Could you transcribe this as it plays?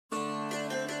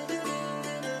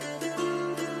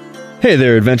Hey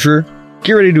there, adventurer.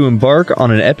 Get ready to embark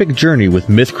on an epic journey with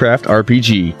Mythcraft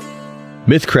RPG.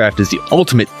 Mythcraft is the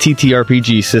ultimate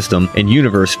TTRPG system and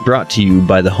universe brought to you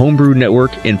by the Homebrew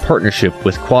Network in partnership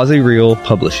with Quasi-Real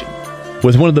Publishing.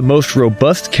 With one of the most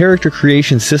robust character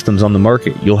creation systems on the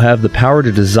market, you'll have the power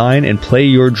to design and play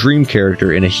your dream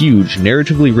character in a huge,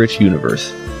 narratively rich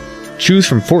universe. Choose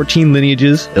from 14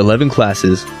 lineages, 11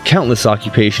 classes, countless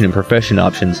occupation and profession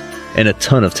options, and a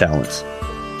ton of talents.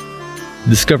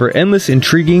 Discover endless,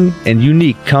 intriguing, and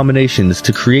unique combinations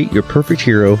to create your perfect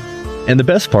hero, and the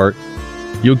best part,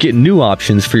 you'll get new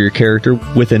options for your character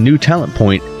with a new talent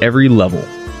point every level.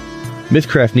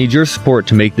 Mythcraft needs your support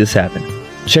to make this happen.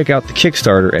 Check out the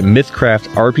Kickstarter at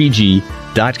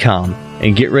mythcraftrpg.com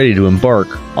and get ready to embark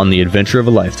on the adventure of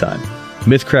a lifetime.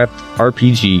 Mythcraft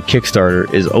RPG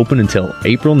Kickstarter is open until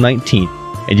April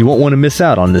 19th, and you won't want to miss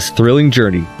out on this thrilling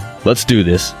journey. Let's do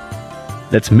this.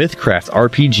 That's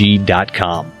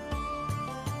mythcraftrpg.com.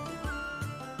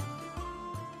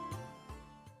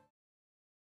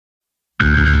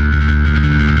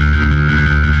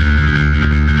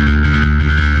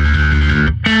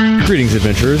 Greetings,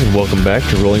 adventurers, and welcome back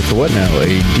to Rolling for What Now, a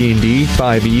D&D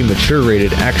 5e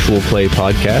mature-rated actual play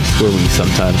podcast where we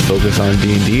sometimes focus on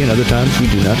D&D and other times we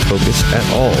do not focus at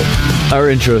all. Our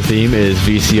intro theme is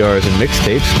VCRs and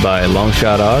mixtapes by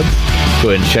Longshot Odds. Go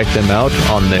ahead and check them out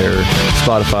on their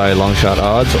Spotify Longshot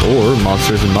Odds or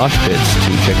Monsters and Mosh Pits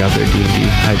to check out their D&D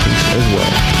hijinks as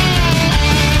well.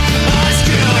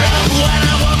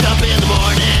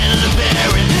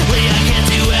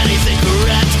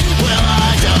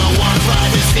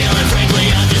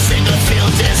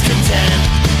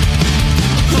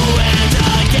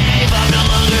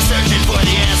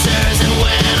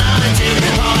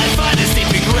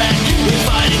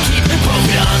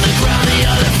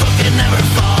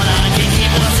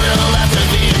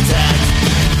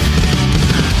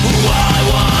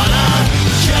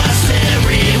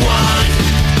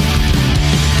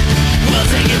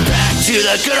 To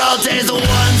the good old days, the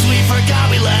ones we forgot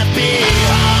we left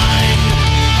behind.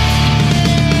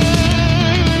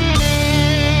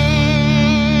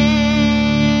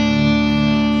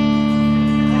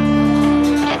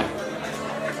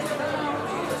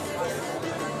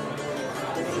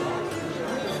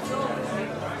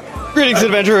 Greetings,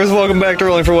 adventurers. Welcome back to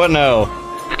Rolling for What Now.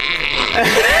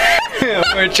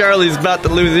 Where Charlie's about to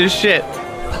lose his shit.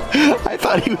 I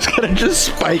thought he was gonna just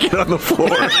spike it on the floor.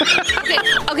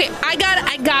 Okay,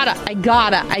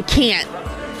 I can't.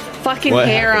 Fucking What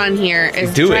hair happened? on here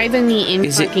is Do it. driving me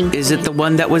Is it insane. the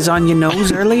one that was on your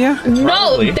nose earlier? No,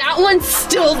 Probably. that one's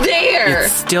still there.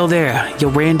 It's still there. Your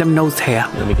random nose hair.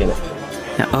 Let me get it.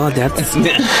 Oh, that's...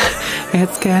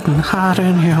 It's getting hot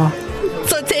in here.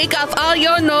 So take off all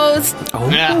your nose. Oh.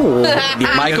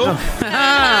 Michael?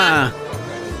 Ah.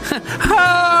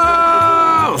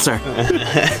 Oh, sorry.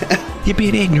 You're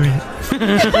being ignorant.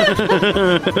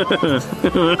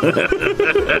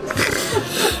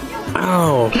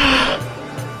 Oh.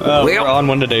 We're on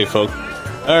one today, folks.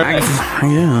 All right,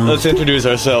 Yeah. let's introduce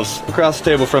ourselves. Across the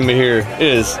table from me here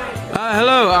is...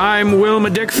 Hello, I'm Wilma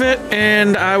Dickfit,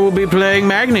 and I will be playing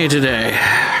Magni today.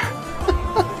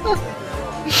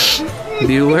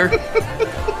 Bueller.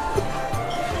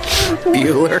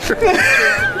 Bueller.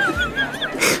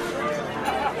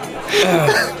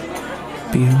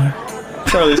 Bueller.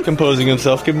 Charlie's composing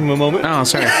himself. Give him a moment. Oh,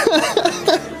 sorry.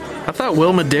 I thought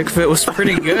Wilma Dickfit was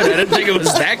pretty good. I didn't think it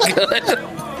was that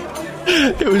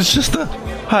good. It was just a,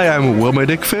 hi, I'm Wilma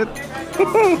Dickfit.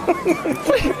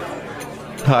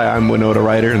 Hi, I'm Winona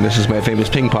Ryder, and this is my famous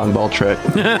ping pong ball trick.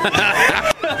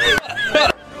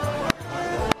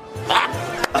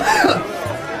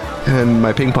 And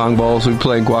my ping pong balls will be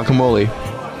playing guacamole.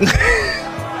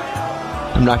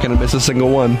 I'm not gonna miss a single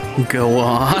one. Go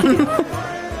on.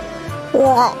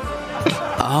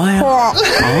 Oh, yeah.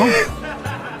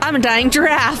 Oh. I'm a dying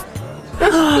giraffe.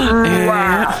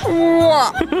 Yeah.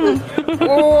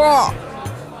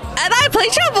 And I play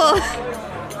trouble.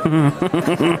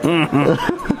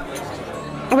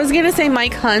 I was gonna say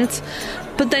Mike Hunt,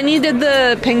 but then you did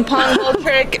the ping pong ball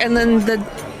trick, and then the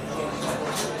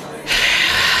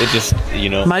It just,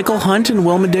 Michael Hunt and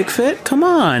Wilma Dickfit? Come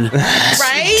on.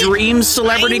 right Dream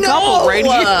celebrity I know. couple right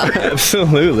here.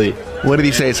 Absolutely. What did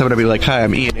he say? Someone would be like, hi,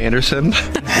 I'm Ian Anderson.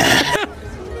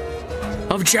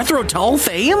 Of Jethro Tull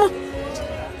fame?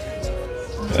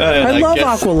 I love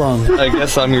guess, Aqualung. I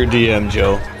guess I'm your DM,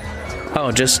 Joe. Oh,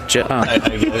 just Yeah,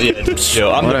 just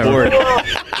Joe. I'm Whatever.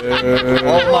 the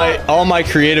board. All my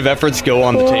creative efforts go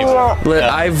on the table.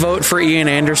 I vote for Ian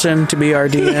Anderson to be our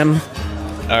DM.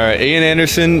 All right, Ian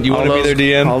Anderson, you want to be their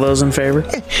DM? All those in favor?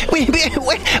 Wait,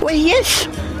 yes.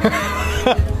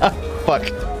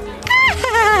 Fuck.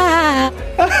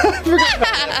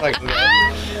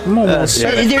 I'm almost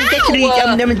There's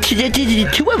actually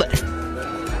two of us.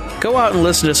 Go out and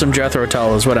listen to some Jethro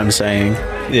Tull is what I'm saying.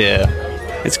 Yeah.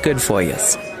 It's good for you.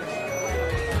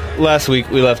 Last week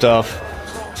we left off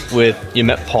with you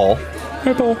met Paul,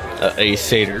 Hey, Paul. a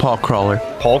satyr. Paul Crawler.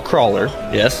 Paul Crawler.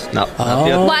 Yes, not the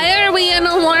other. Why are we in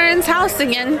a Lauren's house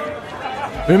again?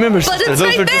 Remember, But sister, it's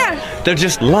those right are there. they're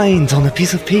just lines on a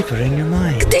piece of paper in your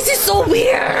mind. This is so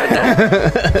weird.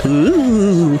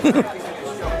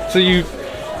 So you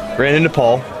ran into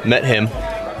Paul, met him.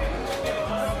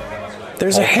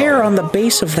 There's a hair on the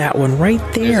base of that one right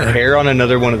There's a there. hair on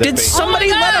another one of their Did faces. somebody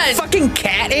Oh my let a God. fucking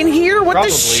cat in here? What Probably.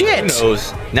 the shit? Who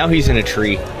knows? Now he's in a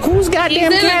tree. Whose He's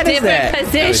goddamn in a cat is different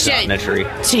that? Now he's not in a position. tree.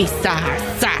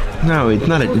 Jesus. No, it's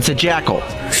not. It's a jackal.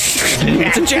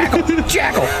 It's a jackal.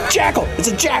 Jackal. It's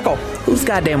a jackal. Whose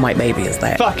goddamn white baby is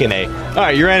that? Fucking A.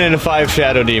 Alright, you ran into 5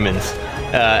 shadow demons.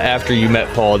 After you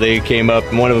met Paul, they came up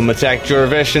and one of them attacked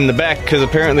Jorvesh in the back because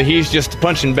apparently he's just the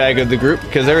punching bag of the group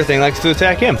because everything likes to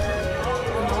attack him.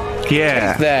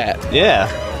 Yeah. That. Yeah.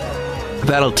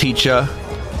 That'll teach you.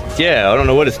 Yeah, I don't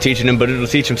know what it's teaching him, but it'll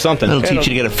teach him something. That'll teach you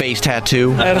to get a face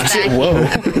tattoo. Whoa.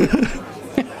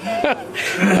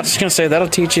 I was just gonna say that'll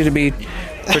teach you to be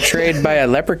portrayed by a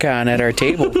leprechaun at our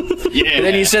table. Yeah. And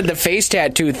then you said the face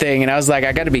tattoo thing, and I was like,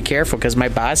 I got to be careful because my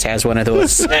boss has one of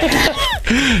those.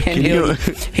 And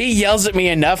he yells at me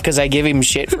enough because I give him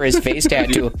shit for his face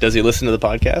tattoo. Does he listen to the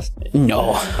podcast?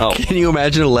 No, Oh. Can you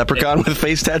imagine a leprechaun with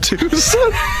face tattoos?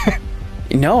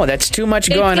 no, that's too much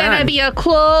going It's gonna on. be a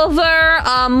clover,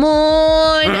 a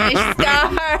moon, a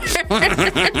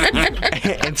star.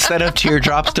 Instead of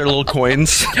teardrops, they're little coins.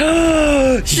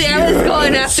 Sarah's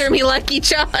going after me, Lucky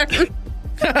Charm.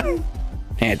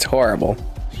 It's horrible.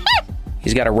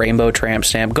 He's got a rainbow tramp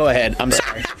stamp. Go ahead. I'm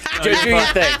sorry. Do your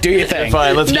thing. Do your thing.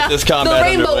 Fine, let's get this The combat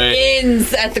rainbow underway.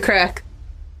 ends at the crack.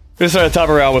 We're gonna start the top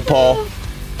around with Paul.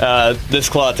 This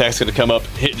claw attack's gonna come up,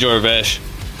 hit Jorvesh,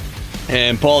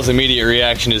 and Paul's immediate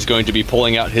reaction is going to be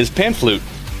pulling out his pan flute,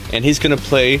 and he's gonna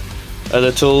play a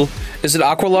little. Is it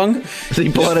Aqualung? So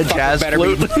you pull out a jazz better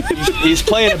flute. He's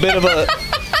playing a bit of a.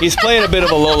 He's playing a bit of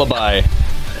a lullaby,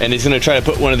 and he's gonna try to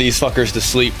put one of these fuckers to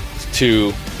sleep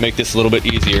to make this a little bit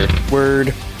easier.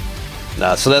 Word.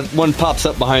 So that one pops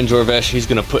up behind Jorvesh. He's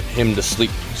gonna put him to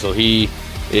sleep. So he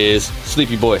is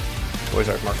Sleepy Boy. Where's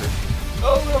our marker?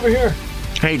 Oh, over here.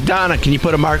 Hey, Donna, can you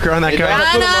put a marker on that guy? Donna,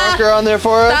 put a Donna! marker on there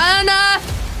for us. Donna,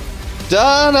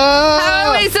 Donna.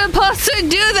 how are we supposed to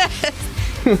do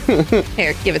this?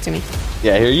 Here, give it to me.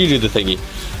 Yeah, here you do the thingy.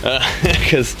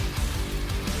 Because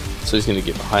so he's gonna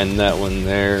get behind that one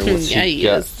there. What's Yeah, he he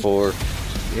got is. for?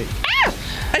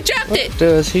 I dropped it.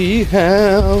 Does he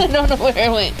have? I don't know where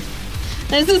it went.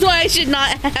 This is why I should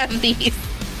not have these.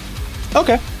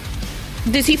 Okay.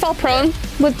 Does he fall prone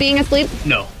with being asleep?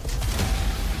 No.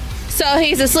 So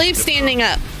he's asleep standing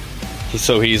up.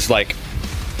 So he's like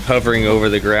hovering over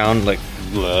the ground, like.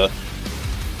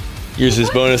 Use his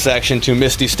bonus action to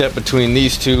Misty Step between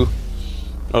these two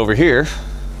over here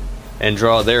and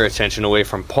draw their attention away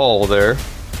from Paul there.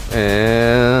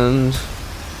 And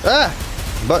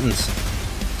buttons.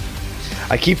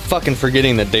 I keep fucking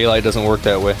forgetting that daylight doesn't work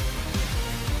that way.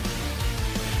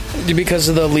 Because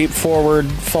of the leap forward,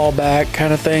 fall back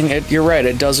kind of thing. You're right.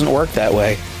 It doesn't work that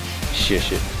way. Shit.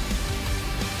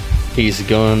 He's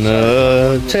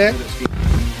gonna attack.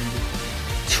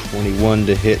 21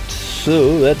 to hit,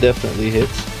 so that definitely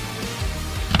hits.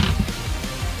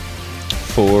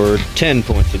 For 10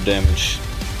 points of damage.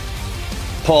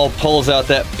 Paul pulls out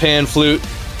that pan flute,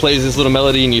 plays his little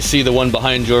melody, and you see the one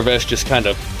behind Jorvesh just kind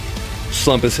of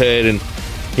slump his head, and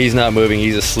he's not moving,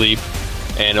 he's asleep.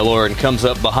 And Aloran comes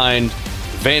up behind,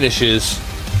 vanishes,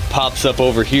 pops up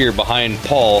over here behind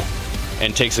Paul,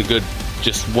 and takes a good,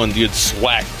 just one good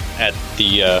swack at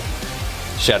the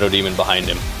shadow demon behind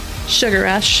him. Sugar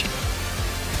Rush.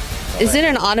 Is it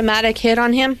an automatic hit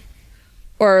on him?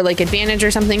 Or like advantage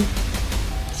or something?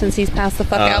 Since he's passed the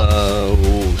fuck out.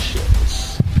 Oh shit.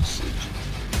 Let's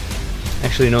see.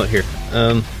 Actually, no, here.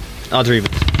 Odds or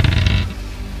evens?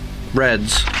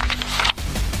 Reds.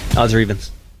 Odds or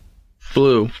evens?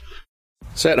 Blue.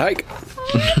 Set hike.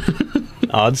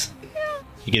 Odds?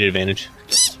 You get advantage.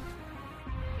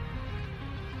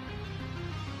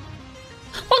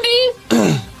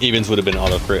 Okay. Evens would have been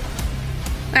auto crit.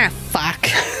 Ah, fuck.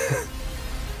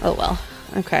 Oh well.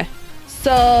 Okay.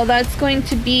 So that's going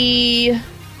to be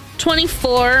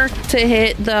 24 to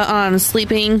hit the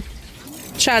sleeping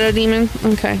shadow demon.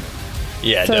 Okay.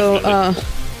 Yeah, So definitely.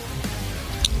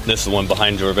 This is the one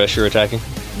behind Jorvesh you're attacking?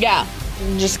 yeah.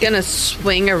 I'm just gonna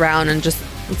swing around and just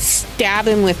stab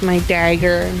him with my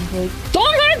dagger and be like,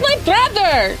 don't hurt my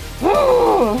Brother!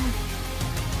 Ooh.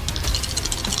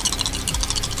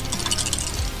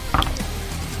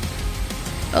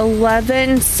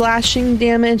 $11 slashing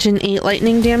damage and 8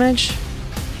 lightning damage.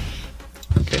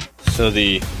 Okay, so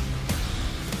the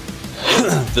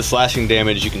the slashing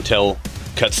damage, you can tell,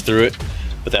 cuts through it,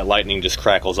 but that lightning just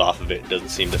crackles off of it. It doesn't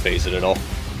seem to phase it at all.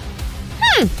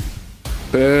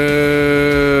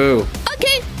 Boo.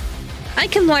 Okay, I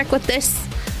can work with this.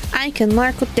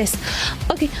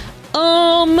 Okay,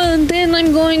 and then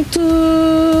I'm going to...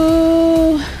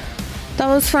 That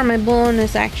was for my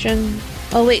bonus action.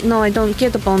 Oh wait, no, I don't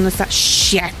get the bonus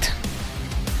shit.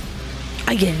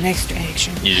 I get an extra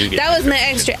action. You do get that was my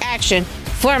extra action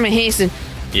for my hasten.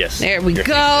 Yes. There we your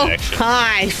go. action.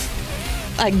 Hi.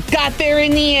 I got there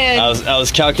in the end. I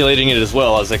was calculating it as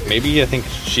well. I was like, maybe I think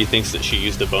she thinks that she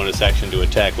used the bonus action to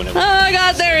attack whenever. Oh, I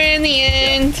got there in the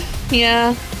end.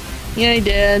 Yeah, I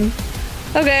did.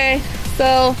 Okay,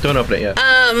 so Don't open it yet.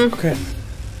 Okay.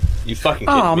 You fucking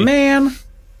kidding Oh me? man.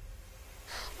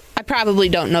 I probably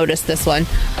don't notice this one.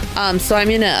 So I'm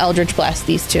gonna Eldritch Blast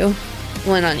these two.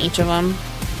 One on each of them.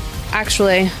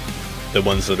 Actually, The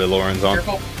ones that Lauren's on.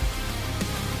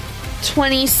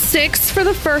 26 for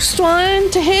the first one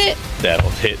to hit, That'll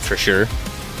hit for sure.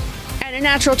 and a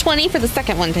natural 20 for the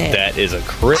second one to hit. That is a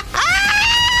crit.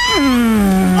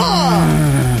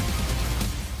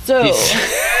 So,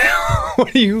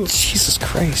 What are you? Jesus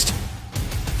Christ.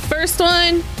 first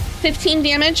one, 15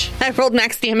 damage. I rolled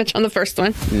max damage on the first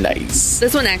one. Nice.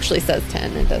 This one actually says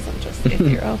 10. It doesn't just say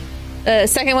 0.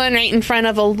 Second one right in front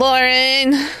of a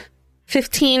Lauren.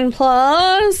 15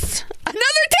 plus another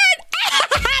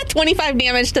 10. 25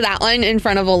 damage to that one in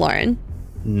front of a Lauren.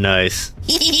 Nice.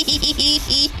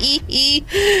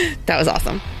 That was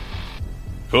awesome.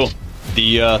 Cool.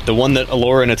 The one that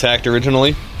Aloran attacked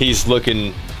originally, he's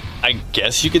looking, I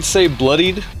guess you could say,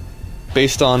 bloodied,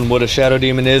 based on what a shadow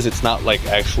demon is. It's not like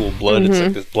actual blood. It's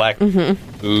like this black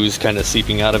ooze kind of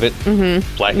seeping out of it.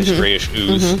 Blackish grayish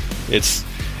ooze.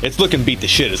 It's looking beat to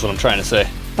shit is what I'm trying to say.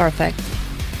 Perfect.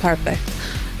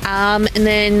 And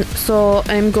then, so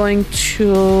I'm going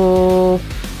to...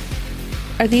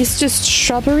 Are these just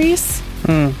shrubberies?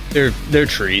 They're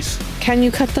trees. Can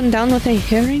you cut them down with a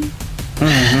herring?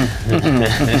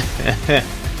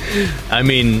 I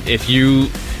mean, if you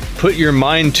put your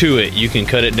mind to it, you can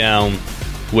cut it down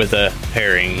with a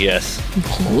herring, yes.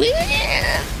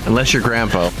 Unless you're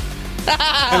grandpa.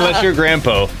 Unless you're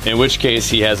grandpa, in which case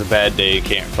he has a bad day,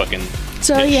 can't fucking...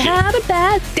 So hit you shit. had a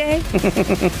bad day.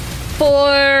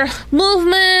 For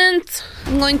movement,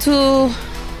 I'm going to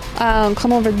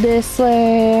come over this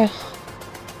way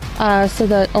so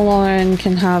that Lauren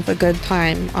can have a good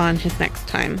time on his next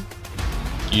time.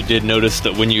 You did notice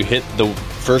that when you hit the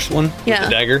first one with Yeah.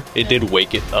 the dagger, it did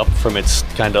wake it up from its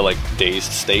kind of like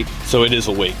dazed state. So it is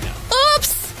awake now.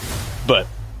 Oops! But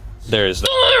there is that.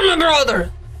 My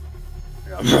brother!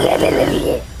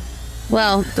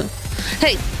 Well,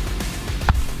 hey!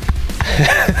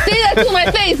 Say that to my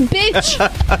face, bitch!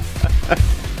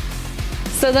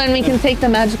 So then we can take the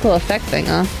magical effect thing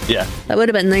off. Yeah. That would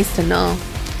have been nice to know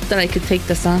that I could take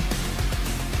this off.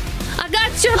 I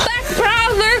got your back,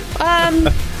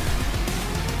 brother!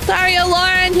 Sorry,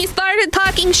 Lauren, he started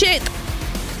talking shit.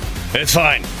 It's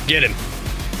fine. Get him.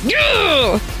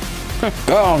 Yeah!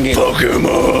 Go on, get it.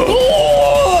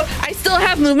 I still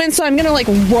have movement, so I'm gonna like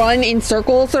run in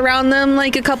circles around them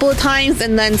like a couple of times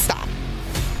and then stop.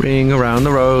 Ring around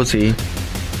the rosy.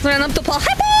 Run up to Paul.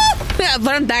 Hi, Paul! Yeah,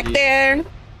 run back there.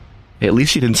 At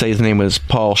least you didn't say his name was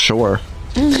Paul Shore.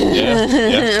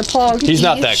 Yeah. Paul, He's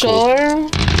not that cool. sure?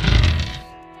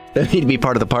 Then he'd be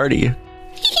part of the party.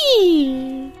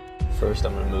 First,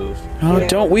 I'm gonna move Oh,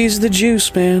 don't wheeze the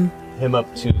juice, man. him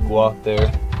up to Guac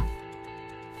there,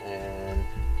 and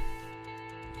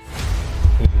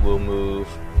he will move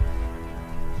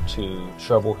to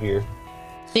Trouble here.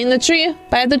 In the tree,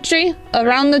 by the tree,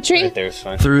 around the tree. Right there's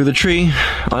fine. Through the tree,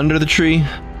 under the tree.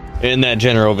 In that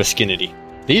general vicinity.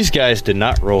 These guys did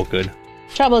not roll good.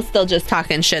 Trouble's still just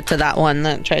talking shit to that one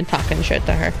that tried talking shit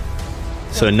to her.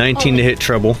 So 19 to hit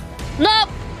Trouble, Nope,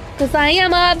 because I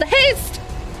am of the haste.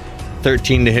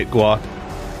 13 to hit Guac.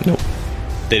 Nope.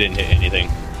 They didn't hit anything.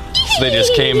 So they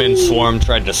just came in, swarmed,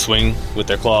 tried to swing with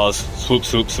their claws. Swoop,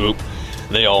 swoop, swoop.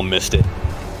 They all missed it.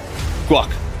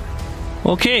 Guac.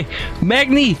 Okay,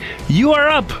 Magni, you are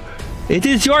up. It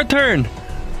is your turn.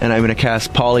 And I'm going to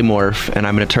cast Polymorph, and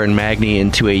I'm going to turn Magni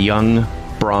into a young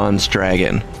bronze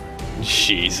dragon.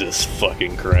 Jesus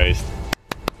fucking Christ.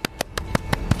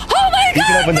 Oh my You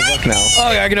can god! open the book now.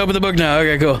 Oh, I can open the book now.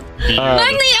 Okay, cool.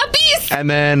 Magni, a beast! And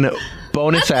then,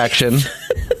 bonus action.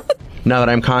 Now that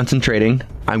I'm concentrating,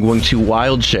 I'm going to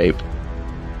wild shape.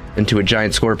 into a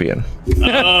giant scorpion.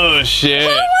 Oh shit!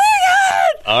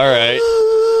 All right.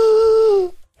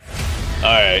 All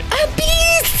right. A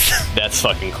beast! That's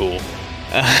fucking cool.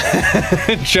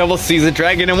 Trouble sees a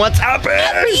dragon, and what's happening?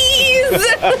 Beast!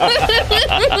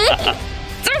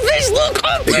 Starfish, look,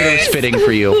 a It was beast! fitting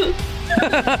for you.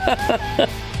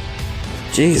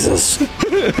 Jesus. All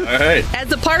right.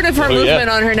 As a part of her movement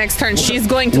on her next turn, she's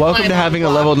going to Welcome climb to on having a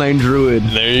Guac. level 9 druid.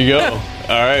 There you go. All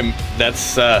right.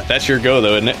 That's your go,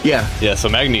 though, isn't it? Yeah. Yeah. So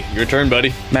Magni, your turn,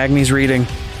 buddy. Magni's reading.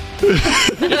 You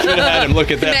should have had him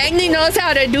look at that. Magni knows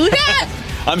how to do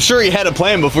that? I'm sure he had a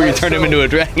plan before you turned him into a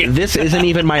dragon. This isn't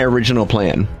even my original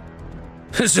plan.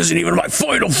 This isn't even my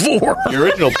final four. Your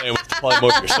original plan was to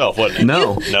polymorph yourself, wasn't it?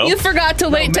 No. No. You forgot to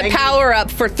wait to Magni- power up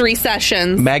for 3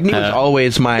 sessions. Magni was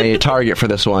always my target for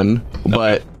this one,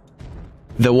 but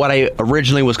what I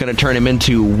originally was going to turn him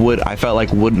into I felt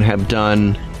like wouldn't have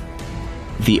done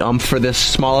the umph for this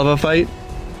small of a fight.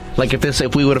 Like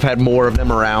if we would have had more of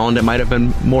them around, it might have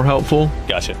been more helpful.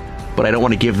 Gotcha. But I don't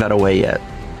want to give that away yet.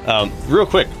 Real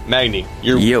quick, Magni,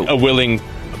 you're Yo. a willing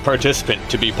participant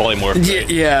to be polymorphed. right?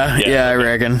 Yeah, I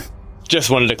reckon. Just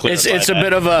wanted to clarify. It's a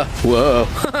bit of a whoa.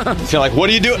 It's like, what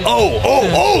do you do?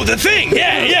 Oh, the thing.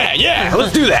 Yeah.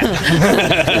 Let's do that.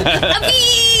 A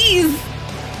beast!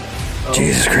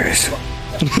 Jesus Christ.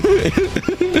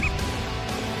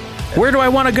 Where do I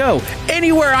want to go?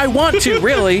 Anywhere I want to,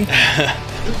 really.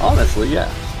 Honestly,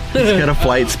 yeah. It's got a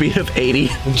flight speed of 80.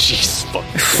 Jeez, fuck.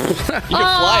 You can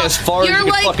fly as far as you you're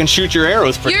can like- fucking shoot your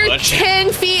arrows, pretty You're much.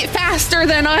 10 feet faster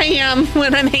than I am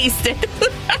when I'm hasted.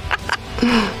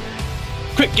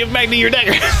 Quick, give Magni your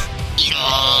dagger.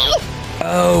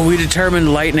 Oh, we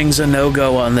determined lightning's a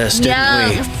no-go on this, didn't Yeah.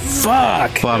 we?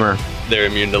 Fuck. Bummer. They're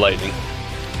immune to lightning.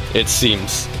 It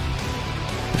seems.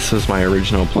 This was my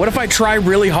original plan. What if I try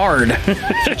really hard?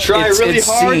 Try It's- really it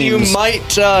hard, you seems-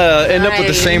 might end up with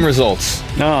the Nice. same results.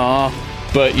 Aw.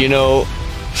 But, you know,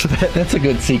 That's a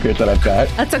good secret that I've got.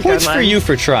 That's a good points one. for you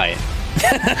for trying.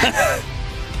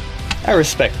 I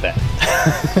respect that.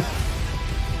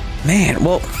 Man,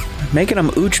 well, making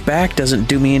them ooch back doesn't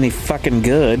do me any fucking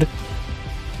good.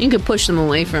 You could push them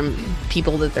away from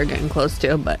people that they're getting close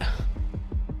to, but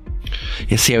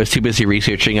You see, I was too busy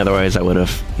researching, otherwise I would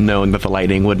have known that the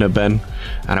lightning wouldn't have been,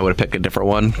 and I would have picked a different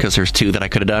one, because there's 2 that I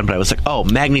could have done, but I was like, oh,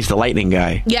 Magni's the lightning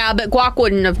guy. yeah, but Guac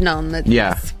wouldn't have known that.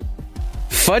 Yeah.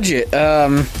 Fudge it.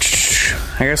 I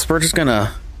guess we're just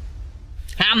gonna...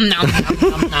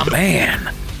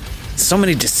 Man, so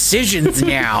many decisions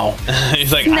now.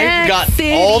 He's like, Snack I've got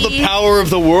City. all the power of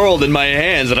the world in my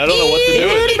hands, and I don't know what to do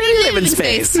with it. Live in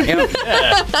space.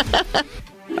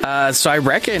 Yep. So I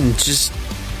reckon just...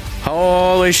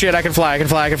 Holy shit, I can fly. A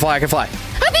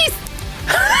beast!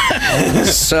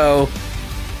 So,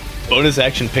 Bonus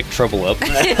action, pick trouble up.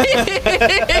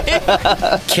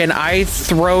 can I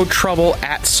throw trouble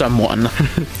at someone?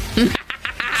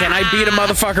 Can I beat a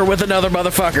motherfucker with another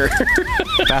motherfucker?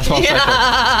 Fastball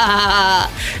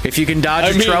cycle. If you can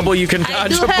dodge trouble, you can I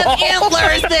dodge do a have ball.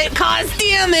 antlers that cause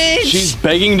damage. She's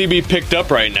begging to be picked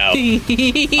up right now.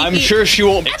 I'm sure she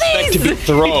won't expect to be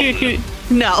thrown.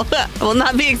 No, I will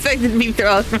not be expected to be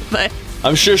thrown, but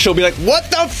I'm sure she'll be like, what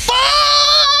the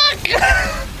fuck?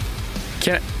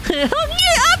 Can yeah,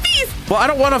 a beast! well, I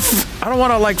don't want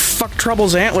to like fuck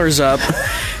Trouble's antlers up.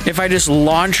 If I just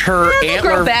launch her They'll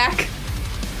grow antler back.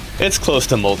 It's close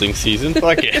to molting season.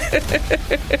 Fuck it.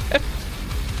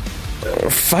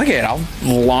 Fuck it, I'll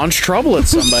launch trouble at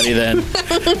somebody then.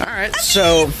 All right,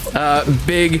 so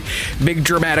big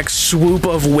dramatic swoop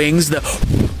of wings,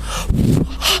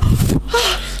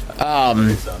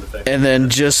 and then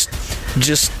just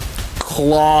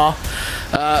claw,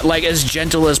 like as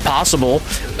gentle as possible,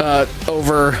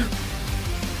 over.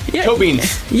 Yeah, Toe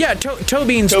beans. Yeah, toe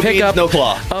beans Toe pick beans, up no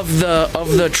claw. of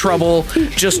the trouble,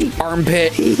 just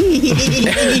armpit,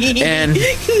 and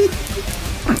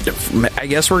I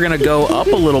guess we're gonna go up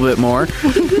a little bit more.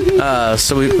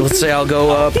 So let's say I'll go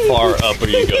up. Far up are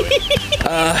you going?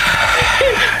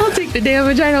 I'll take the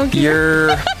damage. I don't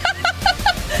care.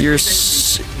 You're 8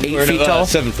 feet tall.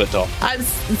 7 foot tall. I'm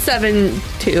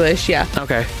 7'2" yeah.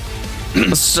 Okay.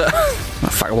 So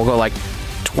fuck, we'll go like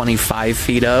 25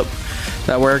 feet up.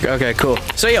 That work? Okay, cool.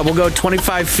 So yeah, we'll go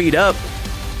 25 feet up.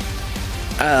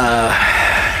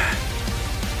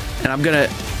 And I'm gonna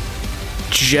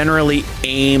generally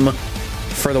aim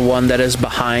for the one that is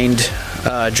behind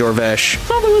Jorvesh.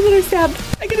 Oh, the one that I stabbed.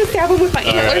 I get to stab him with my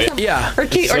antlers. right. Yeah. Or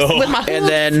So- with my And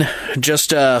then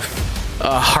just a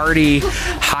hearty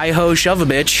hi-ho shove a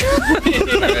bitch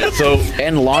Alright, so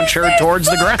and launch her towards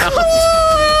the ground.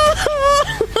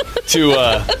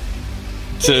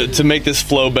 to make this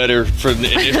flow better for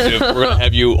the initiative, we're gonna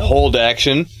have you hold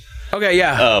action Okay,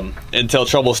 yeah. until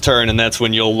Trouble's turn, and that's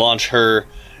when you'll launch her,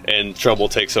 and Trouble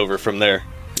takes over from there.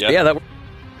 Yeah, that.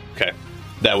 Okay.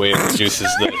 That way it reduces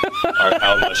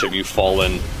how much have you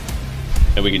fallen,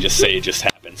 and we can just say it just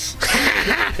happens.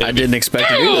 I didn't expect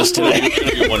to do this today.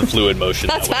 It'll be one fluid motion.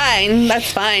 That's fine.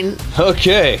 That's fine.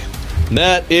 Okay.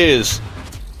 That is...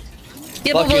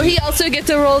 Yeah, but will he also get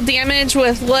to roll damage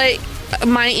with what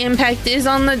my impact is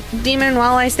on the demon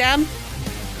while I stab?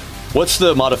 What's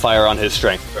the modifier on his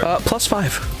strength? +5.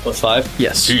 +5?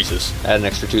 Yes. Jesus. Add an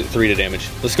extra 3 to damage.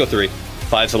 Let's go 3.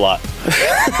 5's a lot.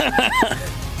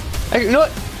 You know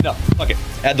what? No, fuck it.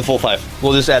 Add the full 5.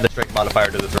 We'll just add the strength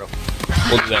modifier to the throw.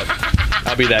 We'll do that.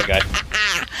 I'll be that guy.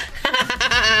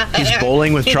 He's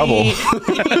bowling with Trouble.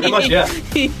 Pretty much, yeah.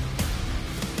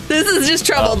 This is just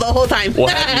trouble the whole time.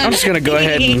 I'm just gonna go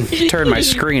ahead and turn my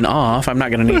screen off. I'm not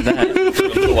gonna need that.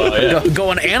 Well, yeah.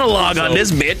 Going analog on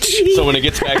this bitch. So when it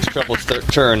gets back to Trouble's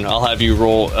turn, I'll have you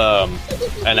roll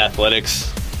an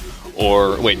athletics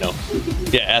or... Wait, no.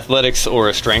 Yeah, athletics or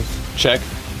a strength check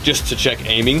just to check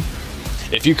aiming.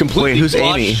 If you completely who's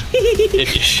Amy?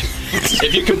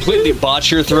 If you completely botch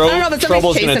your throw, I don't know, but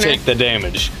Trouble's somebody's going to chasing take the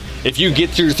damage. If you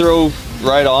get your throw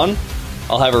right on,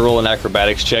 I'll have her roll an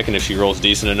acrobatics check, and if she rolls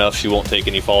decent enough, she won't take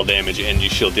any fall damage, and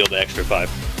she'll deal the extra 5.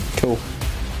 Cool.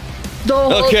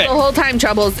 The whole time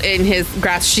Trouble's in his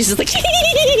grasp, she's just like...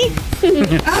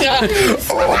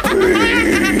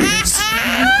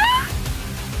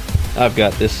 I've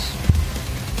got this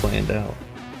planned out.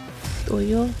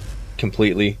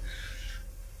 Completely.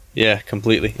 Yeah,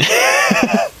 completely.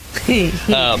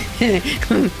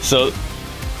 So,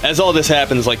 as all this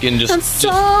happens, like in just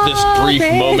this brief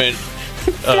moment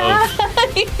of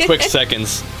quick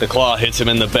seconds, the claw hits him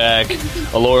in the back.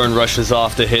 Aloran rushes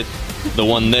off to hit the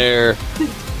one there.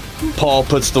 Paul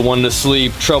puts the one to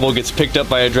sleep. Trouble gets picked up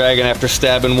by a dragon after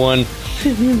stabbing one.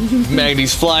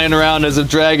 Magni's flying around as a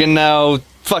dragon now.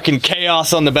 Fucking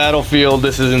chaos on the battlefield.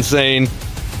 This is insane.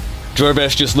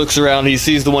 Jorvesh just looks around. He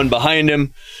sees the one behind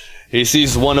him. He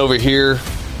sees the one over here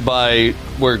by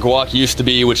where Guac used to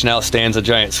be, which now stands a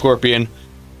giant scorpion.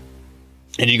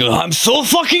 And he goes, I'm so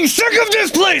fucking sick of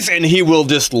this place! And he will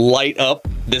just light up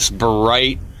this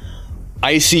bright,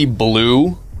 icy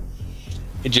blue.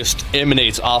 It just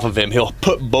emanates off of him. He'll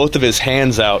put both of his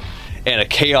hands out, and a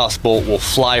chaos bolt will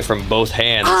fly from both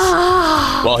hands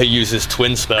while he uses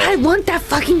twin spell. I want that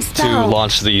fucking spell. To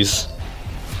launch these.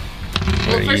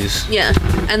 Yeah,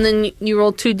 and then you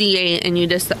roll 2d8 and you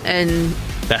just and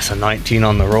that's a 19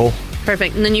 on the roll.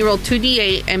 Perfect. And then you roll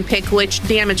 2d8 and pick which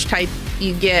damage type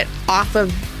you get off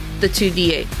of the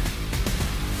 2d8.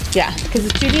 Yeah, because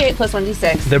it's 2d8 plus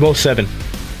 1d6. They're both 7.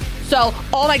 So,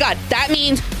 oh my god, that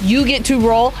means you get to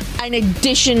roll an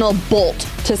additional bolt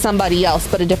to somebody else,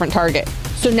 but a different target.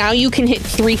 So now you can hit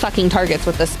 3 fucking targets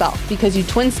with this spell because you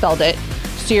twin spelled it.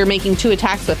 So you're making 2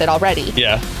 attacks with it already.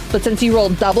 Yeah. But since you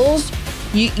rolled doubles,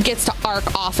 it gets to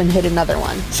arc off and hit another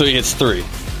one. So he hits 3.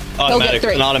 Automatic,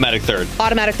 3. An automatic third.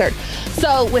 Automatic third.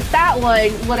 So with that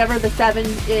one, whatever the 7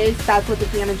 is, that's what the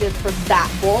damage is for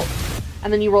that bolt.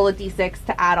 And then you roll a d6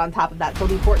 to add on top of that. So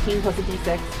it'll be 14 plus a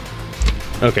d6.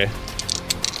 Okay.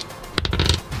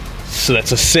 So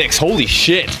that's a 6. Holy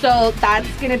shit. So that's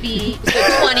going to be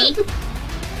 20.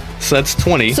 So that's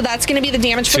 20. So that's going to be the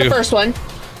damage for the first one.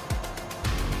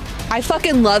 I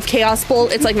fucking love Chaos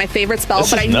Bolt. It's like my favorite spell,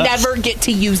 but I never get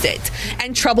to use it.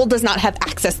 And Trouble does not have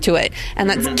access to it. And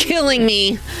that's killing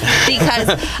me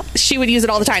because she would use it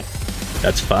all the time.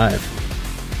 That's 5.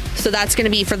 So that's going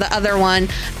to be for the other one.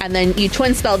 And then you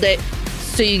twin spelled it.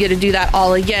 So you get to do that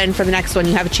all again for the next one.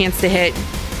 You have a chance to hit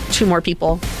 2 more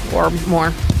people or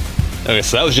more. Okay,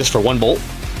 so that was just for 1 bolt?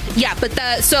 Yeah, but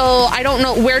so I don't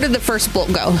know, where did the first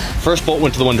bolt go? First bolt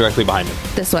went to the one directly behind him.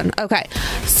 This one, okay.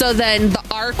 So then the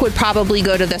arc would probably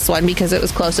go to this one because it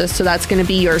was closest. So that's going to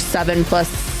be your 7 plus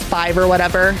 5 or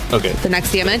whatever. Okay. The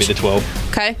next damage. Be the 12.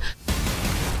 Okay.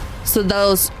 So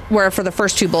those were for the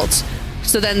first 2 bolts.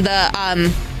 So then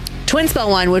the twin spell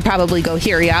one would probably go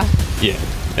here, yeah? Yeah.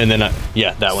 And then,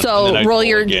 that one. So roll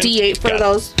your d8 for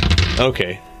those.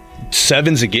 Okay.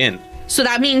 7s again. So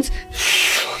that means...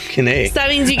 Fucking A. So that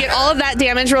means you get all of that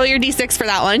damage. Roll your d6 for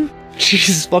that one.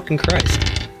 Jesus fucking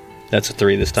Christ. That's a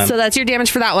 3 this time. So that's your damage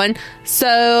for that one.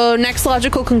 So next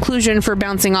logical conclusion for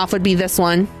bouncing off would be this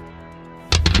one.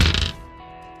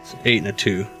 It's 8 and a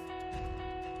 2.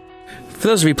 For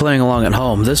those of you playing along at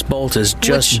home, this bolt is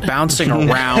just bouncing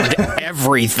around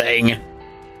everything.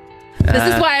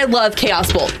 This is why I love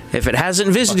Chaos Bolt. If it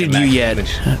hasn't visited you yet,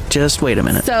 just wait a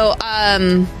minute. So,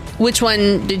 which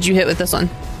one did you hit with this one?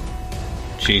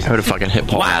 Jesus. I would have fucking hit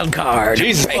Paul. Wild card.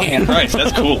 Jesus fucking Christ,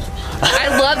 that's cool. I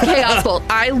love Chaos Bolt.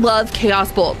 I love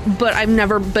Chaos Bolt, but I've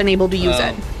never been able to use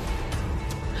it.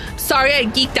 Sorry, I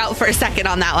geeked out for a second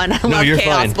on that one. I love you're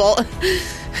Chaos fine. Bolt.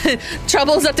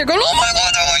 Trouble's up there going, oh my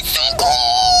god, that was so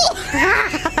cool!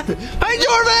 Hey,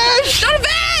 Jorvash!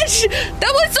 Jorvash!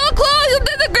 That was so cool! You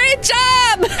did a great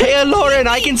job! Hey, Lauren,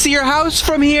 I can see your house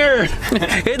from here.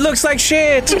 It looks like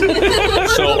shit.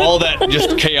 So all that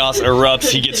just chaos erupts.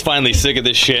 He gets finally sick of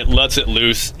this shit, lets it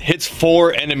loose, hits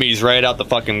 4 enemies right out the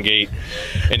fucking gate,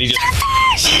 and he's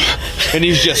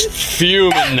just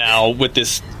fuming now with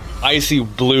this icy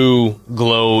blue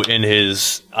glow in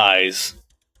his eyes.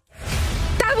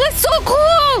 That was so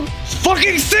cool!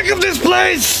 Fucking sick of this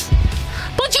place!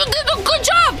 But you did a good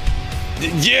job!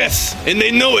 Yes, and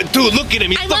they know it too. Look at him,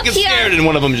 he's I'm up fucking here. scared, and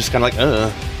one of them just kind of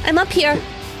like, I'm up here.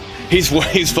 He's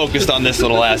focused on this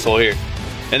little asshole here,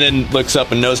 and then looks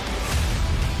up and knows.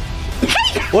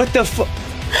 What the fuck?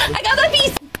 I got that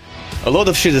piece! A lot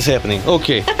of shit is happening.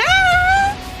 Okay.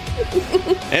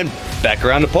 And back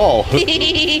around to Paul.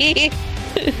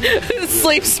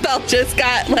 Sleep spell just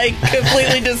got like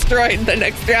completely destroyed the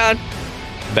next round.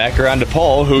 Back around to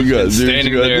Paul, who's been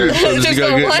standing there. Just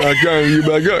go, what? out and get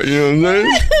back up, you know what I'm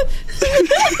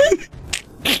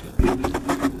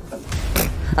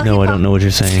saying? No, I don't know what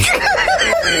you're saying.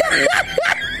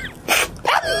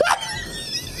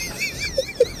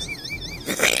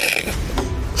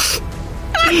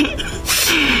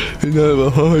 It's not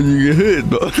about how hard you get hit,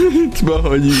 but it's about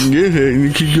how you can get hit and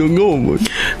you keep on going. But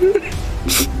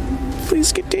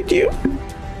Please continue.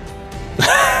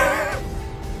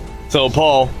 So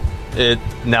Paul, it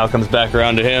now comes back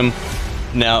around to him.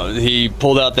 Now he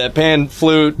pulled out that pan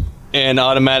flute and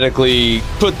automatically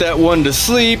put that one to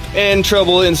sleep, and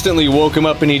Trouble instantly woke him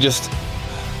up, and he just...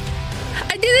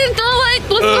 I didn't know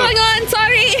what's going on,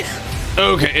 sorry.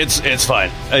 Okay, it's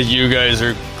fine. You guys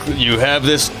you have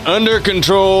this under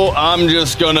control. I'm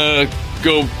just gonna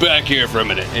go back here for a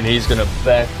minute, and he's gonna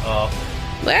back off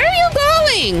Where are you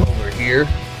going? over here.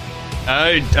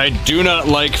 I do not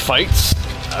like fights.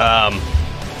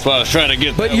 That's what I was trying to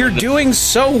get. But that you're one. doing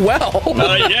so well.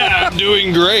 Yeah, I'm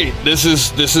doing great. This is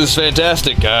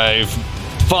fantastic. I've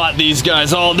fought these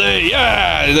guys all day.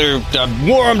 Yeah, I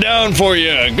wore them down for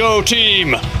you. Go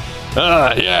team.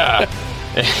 Yeah.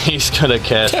 And he's gonna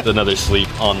cast another sleep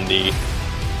on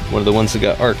one of the ones that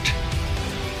got arced.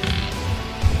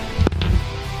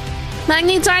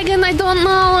 Magni Dragon, I don't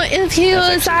know if he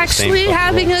was actually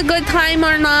having a good time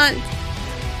or not.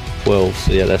 12,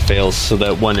 so yeah, that fails. So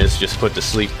that one is just put to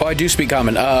sleep. Oh, I do speak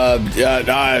common. To hell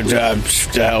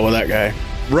with that guy.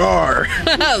 roar!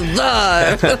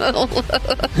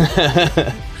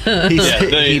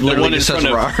 The one in just says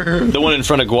front roar. of the one in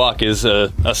front of Guac is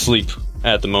asleep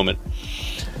at the moment,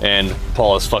 and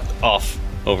Paul is fucked off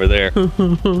over there.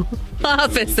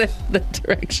 Opposite the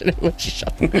direction in which you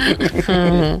shot.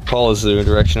 Paul is the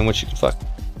direction in which you can fuck.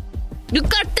 You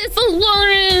got this,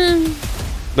 Lauren!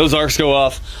 Those arcs go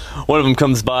off. One of them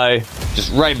comes by,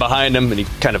 just right behind him, and he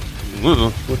kind of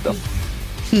what the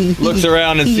looks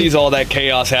around and sees all that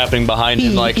chaos happening behind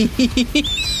him. Like,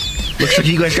 Looks like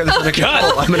you guys got this under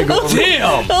control. I'm gonna go over.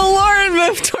 damn. Lauren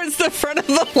moved towards the front of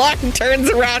the block and turns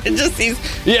around and just sees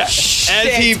Yeah,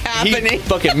 as he happening.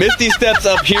 fucking Misty steps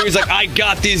up here. He's like, I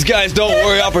got these guys. Don't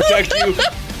worry, I'll protect you.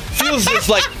 Feels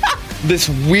this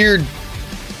weird,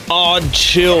 odd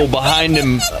chill behind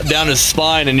him down his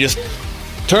spine, and just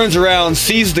turns around,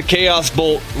 sees the Chaos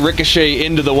Bolt ricochet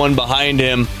into the one behind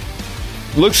him,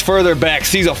 looks further back,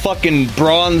 sees a fucking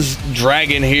bronze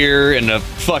dragon here and a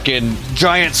fucking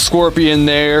giant scorpion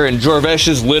there, and Jorvesh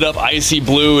is lit up icy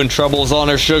blue, and Trouble's on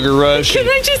her sugar rush. Can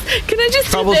I just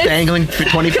Trouble's do this? dangling for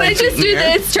 25 Can I feet just in the do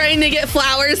air. this, trying to get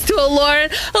flowers to a Lauren?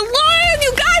 Lauren,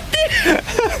 you got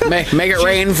this! Make it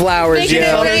rain flowers, Make it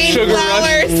yo. rain. Sugar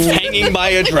flowers. rush, hanging by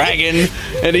a dragon,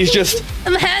 and he's just,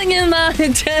 I'm hanging by a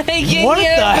dragon. what the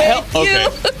hell? with you.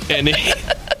 Okay, and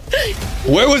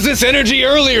where was this energy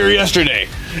earlier yesterday?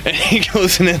 And he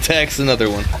goes and attacks another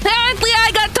one. Apparently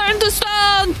I got turned to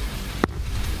stone.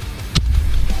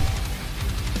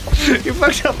 You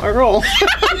fucked up my roll.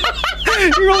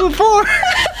 You rolled a 4.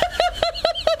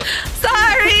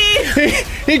 Sorry.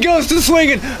 He goes to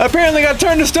swing and apparently got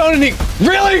turned to stone, and he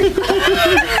really, Sorry.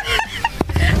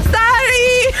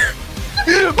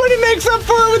 but he makes up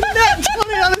for it with that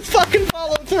 20 on his fucking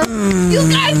follow through. You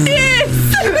got this.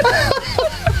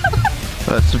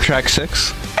 Subtract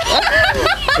 6.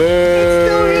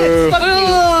 Food.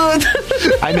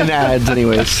 I'm in ads,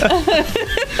 anyways.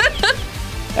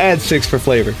 Add 6 for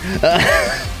flavor.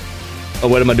 Oh,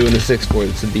 what am I doing the 6 for?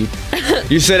 It's a D.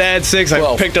 You said add 6.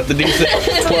 12. I picked up the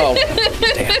D6. 12.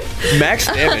 Max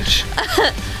damage.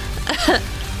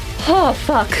 Oh,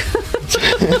 fuck.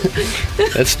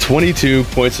 That's 22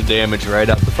 points of damage right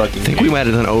out the fucking I think we might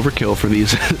have done overkill for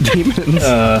these demons.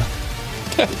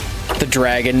 The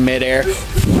dragon midair.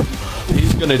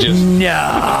 He's gonna just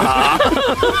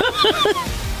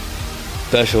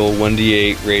special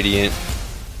 1d8 radiant.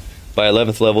 By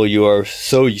 11th level, you are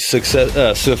so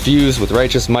suffused with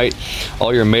righteous might.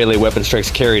 All your melee weapon strikes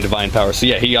carry divine power. So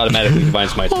yeah, he automatically divine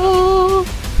smites.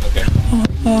 Okay.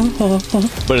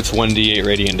 But it's 1d8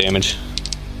 radiant damage.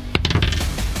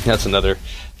 That's another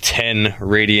 10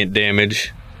 radiant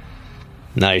damage.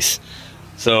 Nice.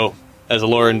 So as a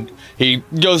Lauren, he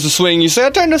goes to swing. You say, "I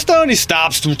turned to stone." He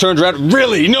stops, turns around.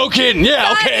 Really? No kidding?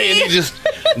 Yeah, okay. And he just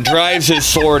drives his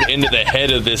sword into the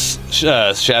head of this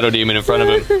shadow demon in front of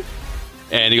him.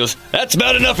 And he goes, "That's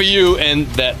about enough of you." And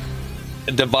that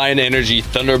divine energy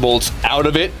thunderbolts out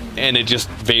of it, and it just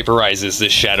vaporizes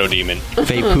this shadow demon.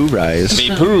 Vaporized.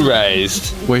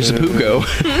 Vaporized. Where's the poo go?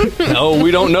 No,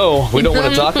 we don't know. We don't want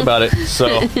to talk about it.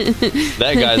 So,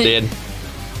 that guy's dead.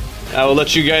 I will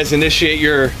let you guys initiate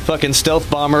your fucking stealth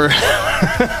bomber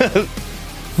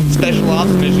special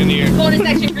ops mission here. Bonus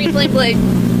action green flame blade.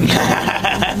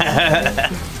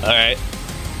 Alright.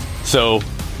 So,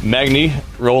 Magni,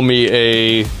 roll me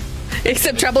a...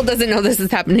 Except Trouble doesn't know this is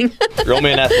happening. Roll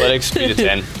me an athletics, speed of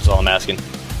 10. That's all I'm asking.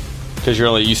 Because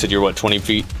you said you're what, 20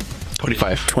 feet?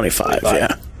 25. 25,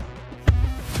 yeah.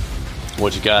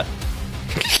 What you got?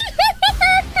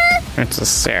 It's a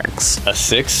 6. A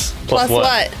 6? Plus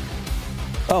what?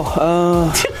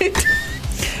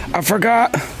 I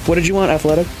forgot. What did you want?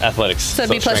 Athletic? Athletics. So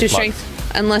it'd be plus your strength.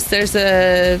 Unless there's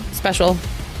a special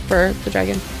for the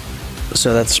dragon.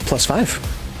 So that's plus 5.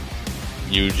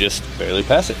 You just barely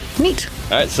pass it. Neat.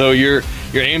 All right, so your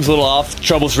aim's a little off.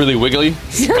 Trouble's really wiggly,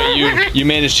 but you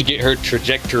managed to get her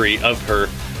trajectory of her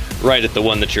right at the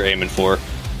one that you're aiming for.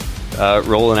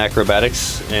 Roll in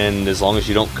acrobatics, and as long as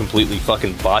you don't completely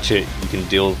fucking botch it, you can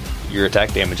deal your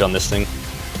attack damage on this thing.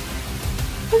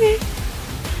 Okay.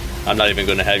 I'm not even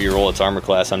going to have you roll its armor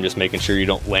class. I'm just making sure you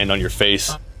don't land on your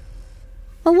face.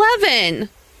 11.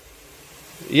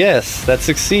 Yes, that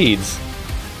succeeds.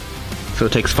 So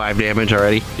it takes 5 damage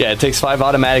already? Yeah, it takes 5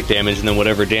 automatic damage, and then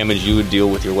whatever damage you would deal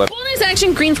with your weapon. Bonus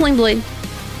action green flame blade.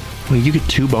 Wait, you get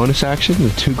 2 bonus actions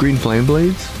and 2 green flame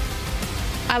blades?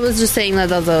 I was just saying that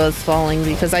as I was falling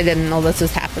because I didn't know this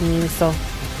was happening, so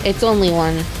it's only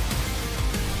 1.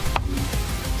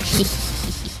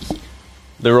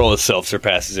 The roll itself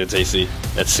surpasses its AC.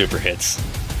 That super hits.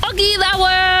 Okay, that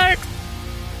works.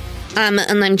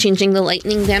 And I'm changing the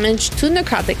lightning damage to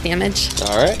necrotic damage.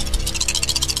 All right.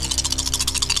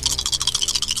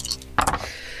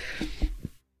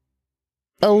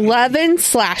 $11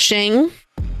 slashing,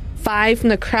 5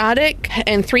 necrotic,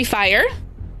 and 3 fire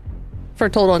for a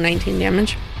total of 19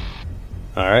 damage.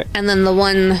 All right. And then the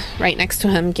one right next to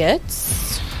him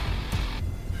gets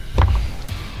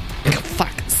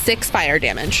 6 fire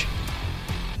damage.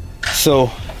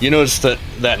 So you notice that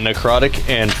necrotic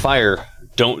and fire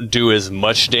don't do as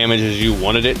much damage as you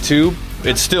wanted it to.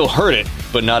 It still hurt it,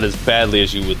 but not as badly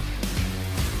as you would.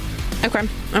 Okay.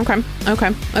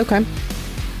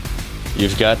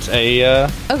 You've got a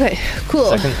Okay, cool.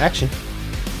 second action.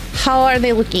 How are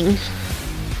they looking?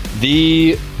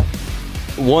 The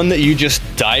one that you just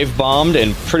dive bombed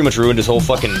and pretty much ruined his whole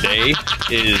fucking day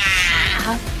is.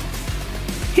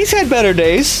 He's had better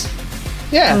days.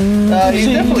 Yeah, he's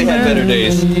definitely had better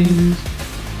days.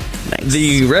 Nice.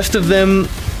 The rest of them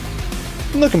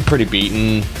looking pretty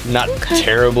beaten. Not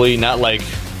terribly. Not like.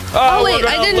 Oh wait, we're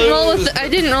I gonna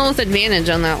didn't roll with advantage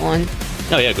on that one.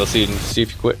 Oh yeah, go see if you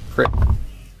quit. Crit.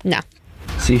 No.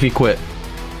 See if you quit.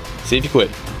 See if you quit.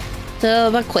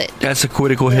 So I quit. That's a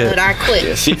critical hit. But I quit.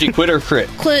 Yeah, see if you quit or crit.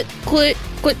 Quit.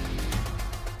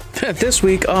 This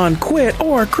week on Quit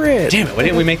or Crit. Damn it! Why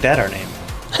didn't we make that our name?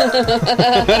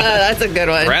 That's a good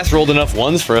one. Brass rolled enough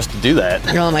ones for us to do that.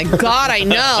 Oh my god, I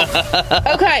know.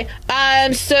 Okay,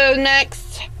 so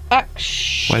next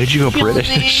action. Why did you go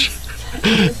British?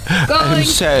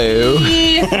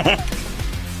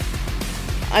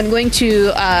 I'm going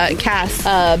to cast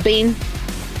Bane.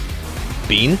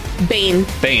 Bane? Bane.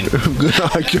 Bane.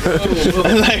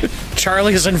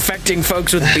 Charlie's infecting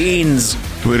folks with beans.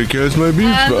 Way to cast my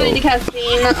beans, I'm going to cast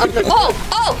Bane on the.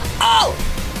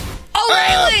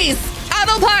 O'Reilly's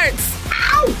auto parts.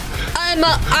 Ow!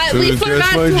 We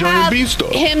forgot to have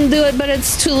him do it, but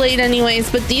it's too late anyways.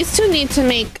 But these two need to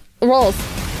make rolls.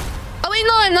 Oh I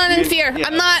know I'm not in fear.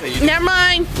 I'm not. Never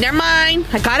mind.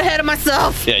 I got ahead of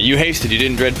myself. Yeah, you hasted. You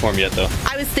didn't dread form yet, though.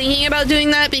 I was thinking about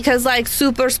doing that because, like,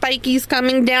 super spiky's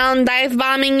coming down, dive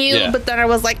bombing you, Yeah. but then I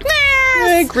was like,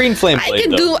 nah. Green flame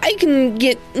blade, I can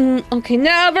get. Okay,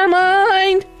 never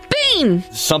mind. Bane!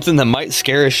 Something that might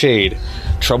scare a shade.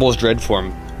 Trouble's dread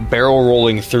form. Barrel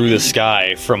rolling through the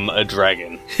sky from a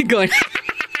dragon. Going.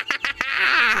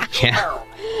 Yeah.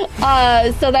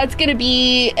 So that's gonna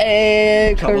be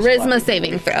a charisma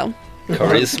saving throw.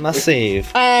 Charisma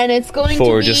save. And it's going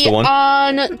For to be just the one?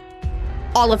 on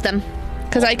all of them.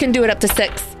 Because I can do it up to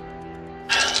 6.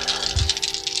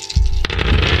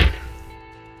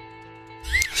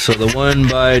 So the one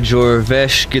by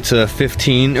Jorvesh gets a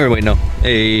 15, or wait, no,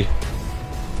 a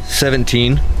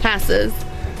 17. Passes.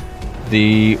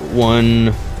 The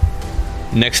one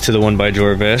next to the one by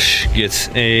Jorvesh gets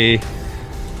a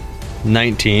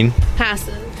 19.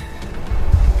 Passes.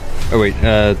 Oh wait,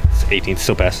 it's 18,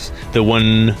 still passes. The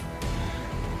one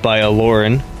by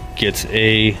Lauren gets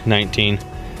a 19,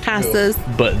 Passes.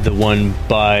 but the one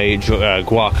by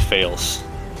Guac fails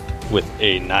with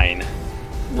a 9.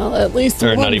 Well, at least Or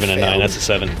one not even a 9, failed. that's a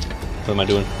 7. What am I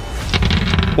doing?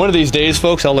 One of these days,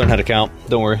 folks, I'll learn how to count.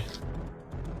 Don't worry.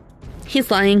 He's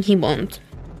lying, he won't.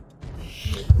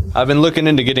 I've been looking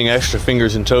into getting extra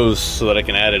fingers and toes so that I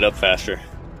can add it up faster.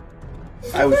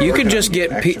 You could just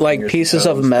get pieces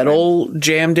of metal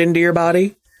jammed into your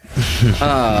body.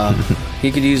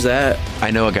 You could use that.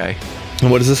 I know a guy.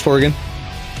 And what is this for again?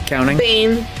 Counting.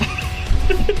 Bane.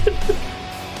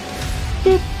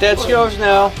 That's yours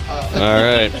now.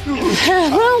 Alright.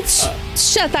 Well,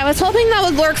 shit, I was hoping that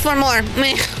would work for more.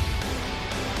 Meh.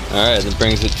 Alright, that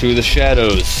brings it to the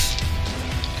shadows.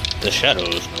 The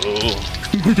shadows,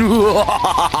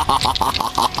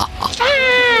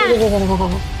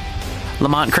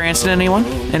 Lamont Cranston,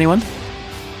 anyone?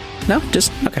 No?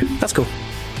 Just, okay, that's cool.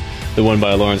 The one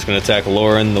by Lauren's going to attack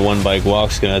Lauren. The one by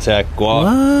Guac's going to attack Guac.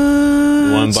 What?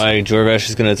 The one by Jorvesh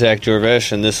is going to attack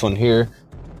Jorvesh. And this one here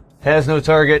has no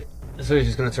target. So he's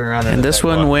just going to turn around And this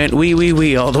attack one Guac. went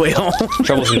wee all the way home.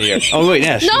 Trouble's in the air. Oh, wait,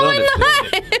 yeah. No, I'm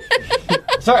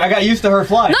not. Sorry, I got used to her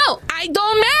flying. No, I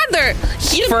don't matter.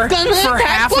 He's for gonna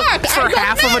attack Guac.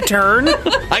 half of a turn.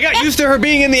 I got used to her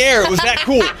being in the air. It was that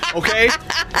cool, okay?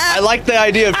 I like the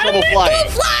idea of Trouble flying. Don't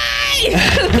fly!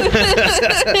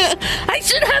 I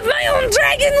should have my own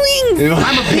dragon wings.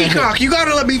 I'm a peacock. You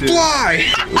gotta let me fly.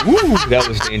 Woo, that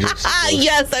was dangerous.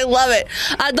 Yes, I love it.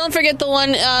 Don't forget the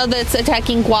one that's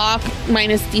attacking Guac.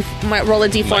 Roll a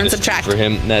d4 and Minus subtract. 2 for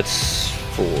him, that's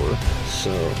 4.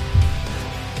 So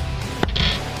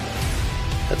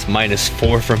that's minus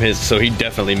 4 from his. So he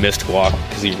definitely missed Guac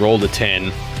because he rolled a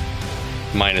 10.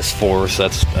 Minus 4, so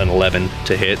that's an 11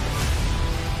 to hit.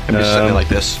 I'm just sitting like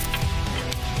this.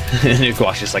 And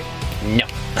Guac's just like, no.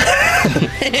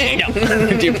 No.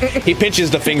 He pinches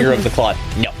the finger of the clot.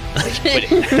 No. Quit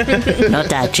it. Not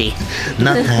touchy.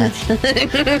 Not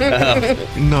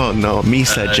touchy. No, me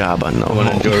said Jabba, no. One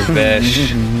on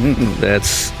Jorvesh.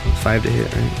 That's 5 to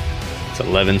hit, right? It's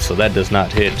 11, so that does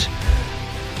not hit.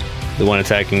 The one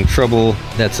attacking Trouble,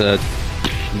 that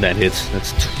hits.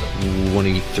 That's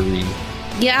 23.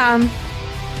 Yeah.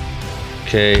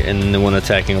 Okay, and the one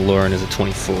attacking Lauren is a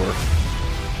 24.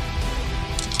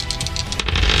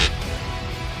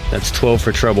 That's 12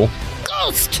 for Trouble.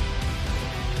 Ghost!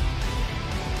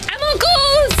 I'm a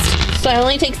ghost! So I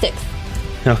only take 6.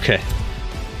 Okay.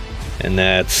 And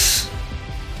that's...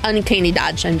 Uncanny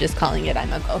dodge. I'm just calling it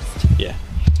I'm a ghost. yeah.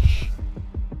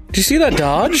 Did you see that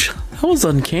dodge? That was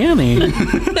uncanny.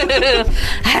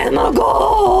 I'm a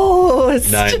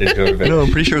ghost! 9 to Jorvesh. No,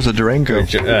 I'm pretty sure it's a Durango. Not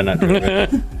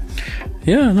Jorvesh.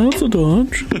 Yeah, that's a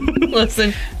dodge.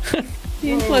 Listen.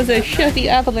 It was a shitty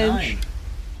avalanche.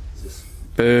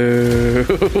 Boo.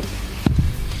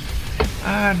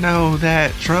 I know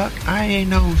that truck. I ain't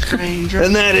no stranger.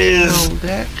 And that is...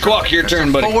 that Guac, your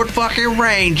turn, buddy. Ford fucking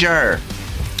Ranger.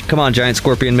 Come on, Giant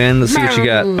Scorpion Man. Let's see what you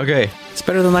got. Okay, It's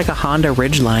better than like a Honda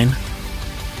Ridgeline.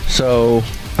 so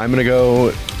I'm gonna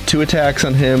go 2 attacks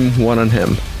on him, 1 on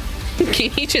him.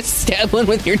 Can you just stab one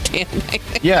with your damn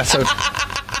knife? Yeah,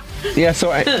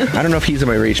 so I don't know if he's in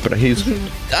my reach, but he's You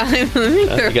got a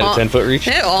 10-foot reach?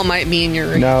 It all might be in your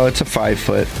reach. no, it's a 5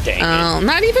 foot. Dang it. Oh,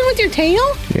 not even with your tail?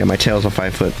 Yeah, my tail's a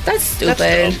 5 foot. That's stupid.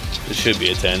 That's dumb. It should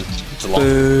be a 10. It's long.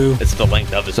 Boo. It's the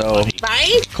length of his So- body.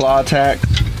 Right? Claw attack,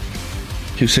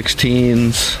 2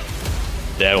 16s,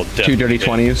 That'll 2 definitely dirty hit.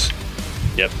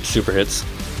 20s, Yep, super hits.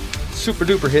 Super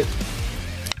duper hit.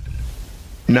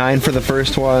 9 for the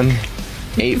first one,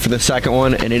 8 for the second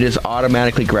one, and it is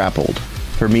automatically grappled.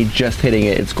 For me just hitting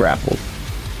it, it's grappled.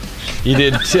 You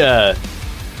did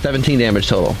 17 damage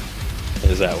total.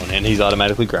 is that one, and he's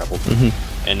automatically grappled.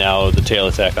 And now the tail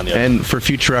attack on the other. And for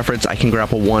future reference, I can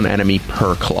grapple one enemy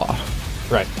per claw.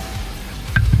 Right.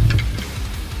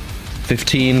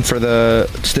 15 for the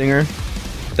stinger.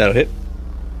 That'll hit.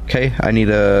 Okay, I need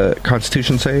a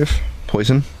Constitution save.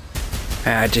 Poison.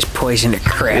 Just poison the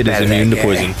crap It is out of immune that to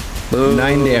guy. poison.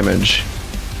 9 damage.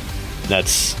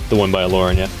 That's the one by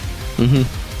Lauren, yeah.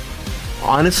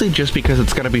 Honestly, just because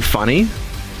it's gonna be funny.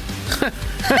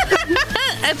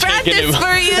 I practiced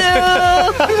for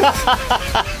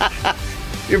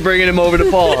you. You're bringing him over to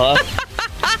Paul, huh?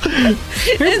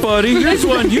 Hey, buddy, here's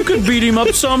one. You could beat him up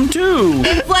some, too.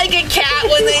 It's like a cat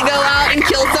when they go out and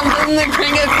kill something and they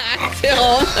bring it back to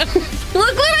him.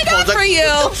 Look what I got for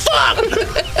you.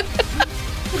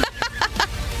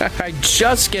 I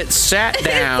just get sat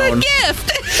down.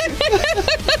 Gift.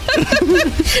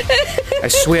 I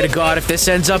swear to God, if this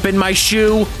ends up in my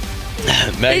shoe.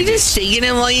 Are you just shaking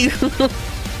him while you...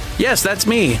 Yes, that's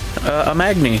me. A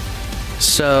Magni.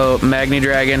 So, Magni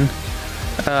Dragon.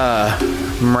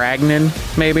 Mragnin,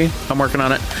 maybe? I'm working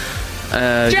on it.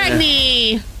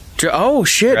 Dragny. Oh,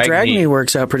 shit. Dragny. Dragny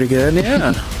works out pretty good.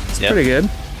 Yeah. It's pretty good.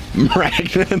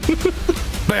 Ragnan.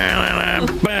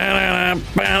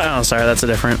 Oh, sorry. That's a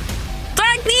different.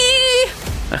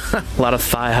 Dragny. A lot of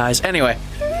thigh highs. Anyway,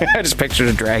 I just pictured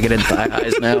a dragon in thigh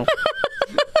highs now.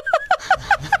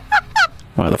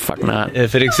 Why the fuck not?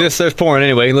 If it exists, there's porn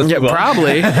anyway. Let's move on.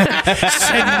 Probably.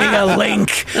 Send me a link.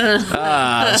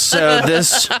 So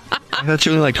this... I thought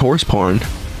you only liked horse porn.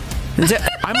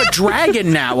 I'm a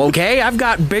dragon now, okay? I've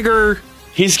got bigger...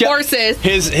 He's got Horses.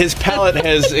 His palate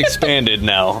has expanded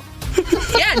now.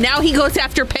 Yeah, now he goes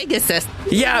after Pegasus.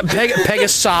 Yeah,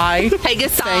 Pegasi. Pegasi.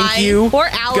 Thank you. Or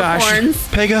Gosh. Alicorns.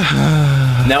 Pega.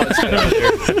 Now it's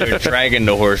their dragon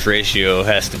to horse ratio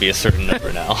has to be a certain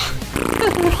number now.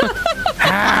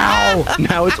 How?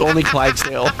 Now it's only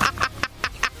Clydesdale.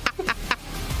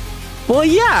 Well,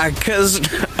 yeah, because a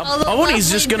Although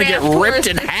pony's just going to get Leslie ripped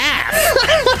in Draft half.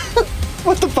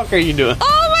 What the fuck are you doing?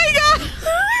 Oh my god.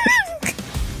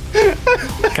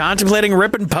 Contemplating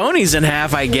ripping ponies in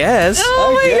half, I guess.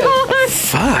 Oh my god.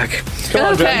 Fuck.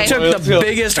 Okay. Took the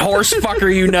biggest horse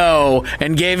fucker you know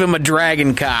and gave him a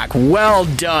dragon cock. Well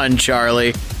done,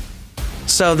 Charlie.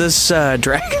 So this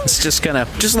dragon's just gonna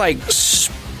like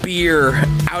spear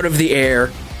out of the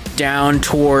air down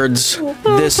towards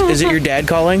this. Is it your dad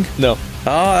calling? No.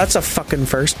 Oh, that's a fucking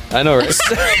first. I know, right?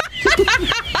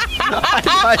 I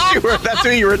thought you were. That's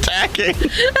who you were attacking.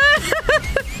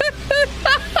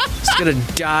 It's gonna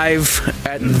dive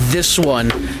at this one.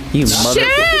 You motherfucker.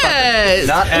 Shit.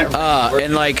 Not at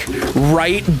And like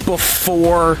right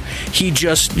before he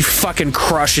just fucking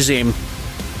crushes him,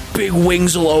 big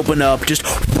wings will open up, just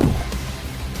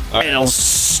and it'll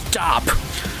stop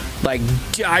like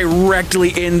directly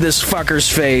in this fucker's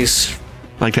face.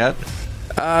 Like that?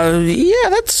 Yeah,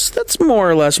 that's more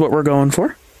or less what we're going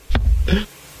for.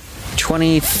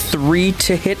 23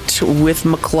 to hit with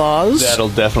my claws. That'll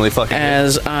definitely fucking hit.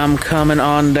 As I'm coming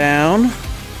on down.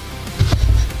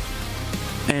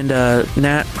 And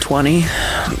nat 20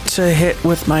 to hit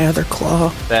with my other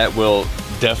claw. That will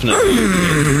definitely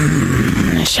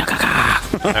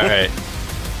All right.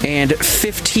 And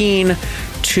 15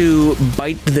 to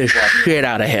bite the shit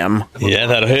out of him. Yeah,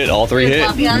 that'll hit. All three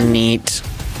hit. Neat.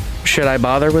 Should I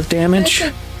bother with damage?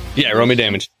 Yeah, roll me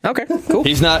damage. Okay, cool.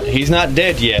 He's not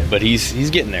dead yet, but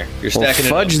he's getting there. You're Well, stacking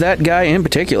fudge it up. that guy in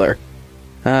particular.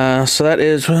 So that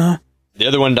is The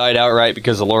other one died outright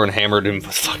because the Lauren hammered him with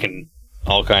fucking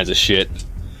all kinds of shit.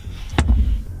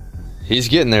 He's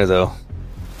getting there though.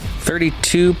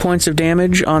 32 points of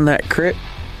damage on that crit.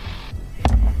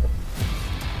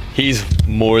 He's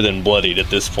more than bloodied at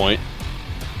this point.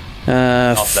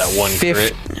 Off that one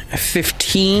crit.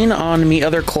 15 on me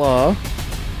other claw.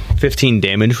 15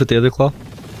 damage with the other claw?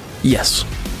 Yes.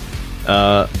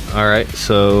 Alright,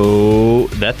 so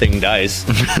that thing dies.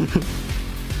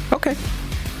 Okay.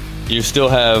 You still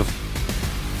have,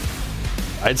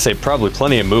 I'd say, probably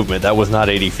plenty of movement. That was not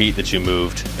 80 feet that you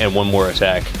moved, and one more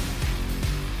attack.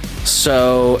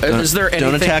 So, is there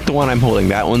anything... Don't attack the one I'm holding.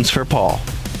 That one's for Paul.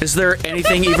 Is there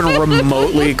anything even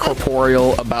remotely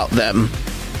corporeal about them?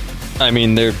 I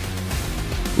mean, they're...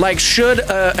 Like, should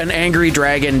an angry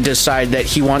dragon decide that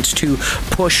he wants to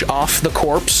push off the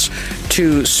corpse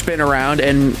to spin around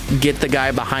and get the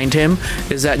guy behind him,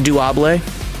 is that doable?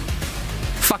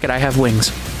 Fuck it, I have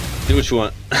wings. Do what you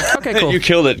want. Okay, cool. You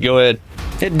killed it. Go ahead.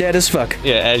 It dead as fuck.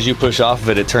 Yeah, as you push off of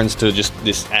it, it turns to just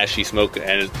this ashy smoke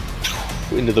and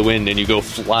into the wind, and you go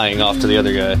flying off to the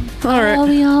other guy. All right. All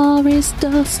we are is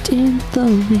dust in the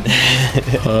wind.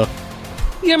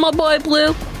 You're my boy,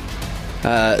 Blue.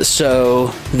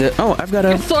 I've got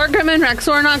a... Thorgrim and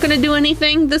Rexor are not going to do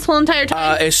anything this whole entire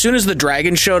time? As soon as the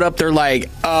dragon showed up, they're like,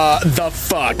 the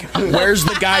fuck? Where's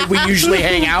the guy we usually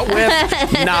hang out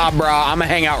with? Nah, bro, I'm gonna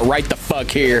hang out right the fuck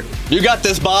here. You got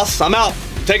this, boss. I'm out.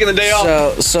 Taking the day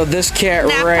off. So this cat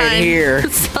Nap right time. here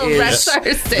So is Rexor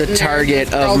is sitting the there, target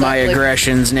just of rolled my up like-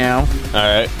 aggressions now. All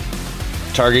right.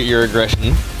 Target your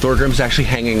aggression. Thorgrim's actually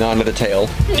hanging on to the tail.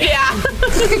 Yeah.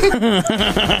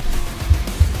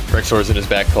 Rexor's in his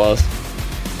back claws.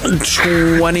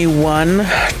 21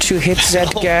 to hit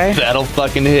that guy. That'll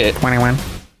fucking hit. 21.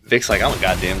 Vic's like, I'm a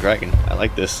goddamn dragon. I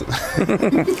like this.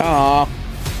 Aw.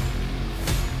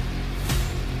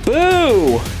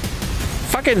 Boo!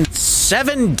 Fucking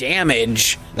 7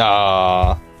 damage.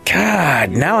 Aw.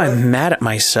 God, now I'm mad at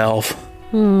myself.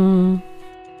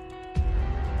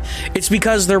 It's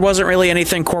because there wasn't really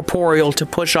anything corporeal to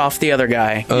push off the other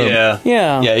guy. Yeah.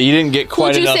 Yeah. Yeah, you didn't get quite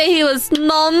Would you enough. say he was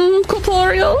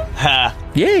non-corporeal? Ha.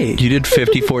 Yay. You did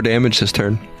 54 damage this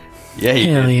turn. Yeah,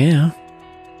 you Hell did. yeah.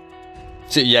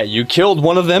 So, yeah, you killed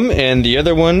one of them, and the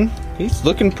other one, he's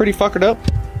looking pretty fuckered up.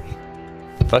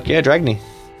 Fuck yeah, Dragny.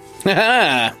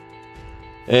 Haha.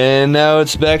 And now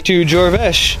it's back to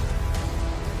Jorvesh.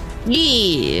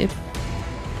 Yeah.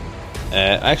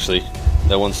 Actually,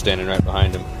 that one's standing right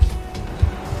behind him.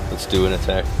 Let's do an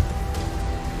attack.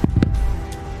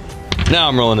 Now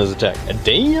I'm rolling his attack.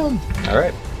 Damn!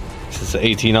 Alright. This is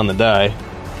 18 on the die.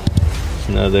 It's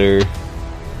another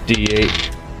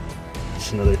D8.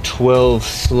 It's another 12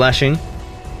 slashing.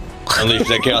 Unleash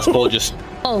that Chaos Bolt, just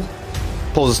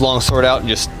pulls his long sword out and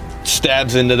just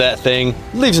stabs into that thing.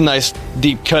 Leaves a nice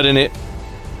deep cut in it.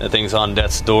 That thing's on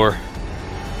death's door.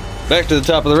 Back to the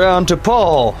top of the round to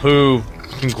Paul, who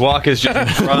Guac has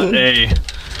just brought a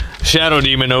shadow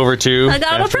demon over to I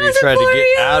got a after he present tried to for get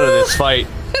you. out of this fight.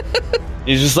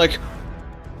 He's just like,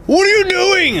 what are you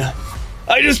doing?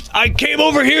 I came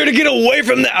over here to get away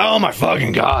from the. Oh my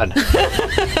fucking god!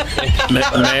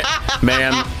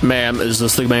 Ma'am, is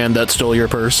this the man that stole your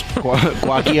purse?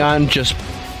 Guakion just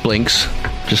blinks,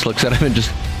 just looks at him and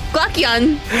just...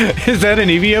 Glakion. Is that an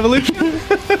Eevee evolution?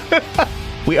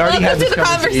 We already had Welcome to this the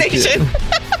conversation.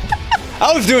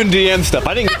 I was doing DM stuff.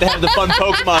 I didn't get to have the fun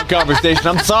Pokemon conversation.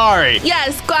 I'm sorry.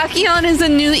 Yes, Glakion is a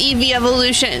new Eevee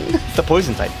evolution. It's the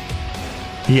poison type.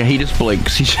 Yeah, he just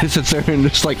blinks. He just sits there and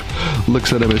just like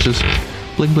looks at him. It's just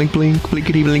blink, blink, blink,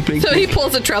 blinkety, blink, blink. So he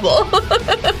pulls a trouble.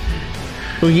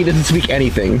 Well, he doesn't speak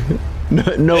anything.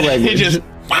 No language. He just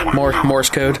Morse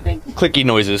code. clicky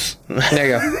noises.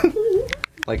 There you go.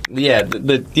 Like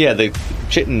the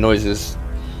chitten noises.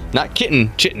 Not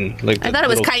kitten, chitten. Like I thought it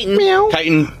was little- chitin.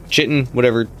 Chitin, chitten,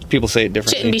 whatever. People say it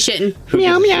differently. Chittin be shittin. Who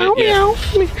gives a shit? Yeah.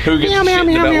 Who gives a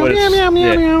shit about what it's...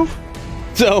 Yeah.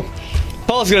 So,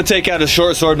 Paul's gonna take out his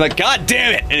short sword and be like, God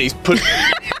damn it! And he's put...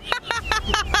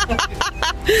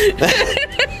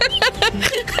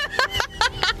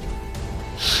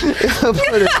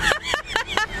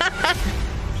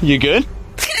 You good?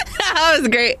 That was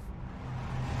great.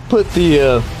 Put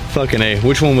the, fucking A.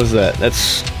 Which one was that?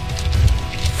 That's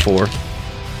 4.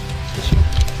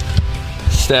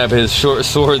 Stab his short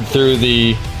sword through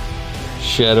the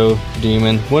shadow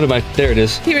demon. What am I? There it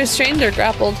is. He restrained or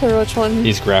grappled, or which one?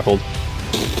 He's grappled.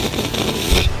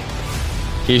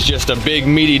 He's just a big,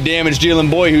 meaty, damage-dealing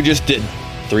boy who just did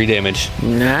 3 damage.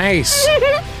 Nice.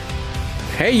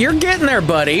 Hey, you're getting there,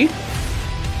 buddy.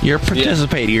 You're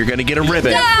participating. You're gonna get a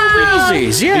ribbon.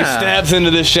 Easies, He yeah. stabs into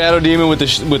this shadow demon with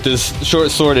this short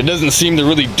sword. It doesn't seem to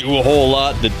really do a whole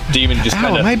lot. The demon just Ow,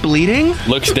 kind am I of bleeding?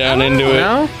 looks down into it.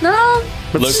 No? No.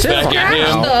 But Looks still. back at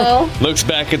him. No. Looks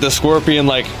back at the scorpion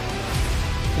like,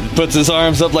 puts his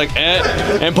arms up like,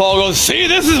 and Paul goes, see,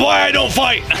 this is why I don't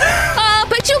fight. Oh,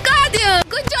 but you got him.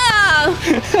 Good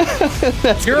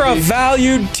job. You're a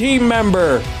valued team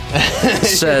member,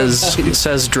 says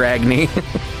Dragny.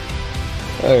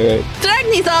 All right.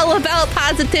 Dragny's all about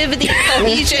positivity and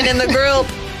cohesion in the group.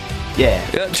 Yeah.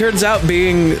 It turns out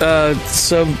being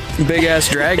some big ass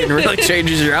dragon really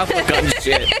changes your outlook on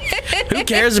shit. Who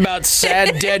cares about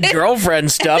sad dead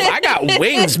girlfriend stuff? I got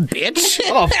wings, bitch.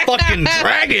 I'm a fucking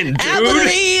dragon, I dude.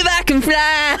 believe I can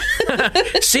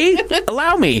fly. See?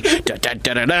 Allow me. Da, da,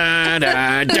 da, da, da,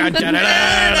 da, da, da, da,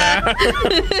 da.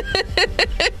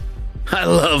 I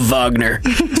love Wagner.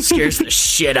 Scares the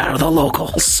shit out of the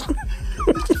locals.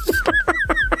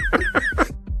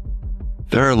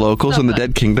 There are locals in the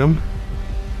Dead Kingdom.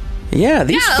 Yeah,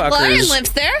 these Yeah, Lion fuckers.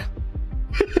 lives there.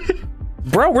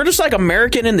 Bro, we're just like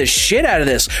Americaning the shit out of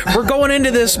this. We're going into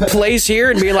this place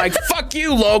here and being like, fuck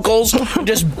you, locals.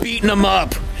 Just beating them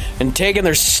up and taking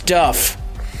their stuff.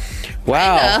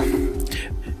 Wow.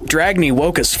 Dragny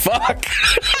woke as fuck.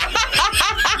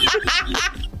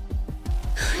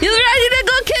 You ready to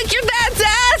go kick your dad's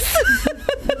ass?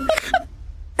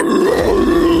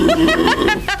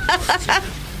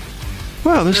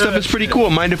 Wow, this stuff is pretty cool.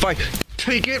 Mind if I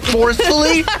take it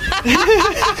forcefully?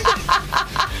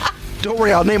 Don't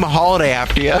worry, I'll name a holiday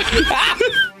after you.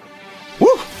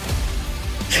 Woo!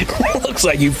 Looks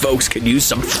like you folks could use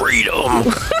some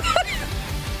freedom.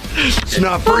 It's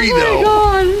not free, Oh though. my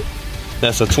god.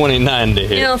 That's a 29 to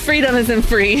hit. You know, freedom isn't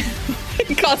free.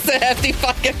 It costs a hefty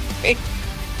fucking fee.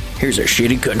 Here's a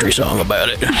shitty country song about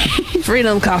it.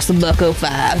 Freedom costs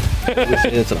 $1.05.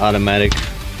 It's an automatic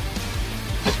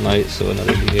smite, so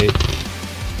another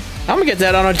D8. I'm gonna get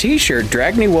that on a t-shirt.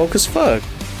 Drag me woke as fuck.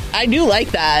 I do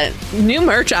like that. New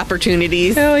merch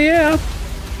opportunities. Hell yeah.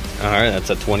 Alright, that's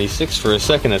a 26 for a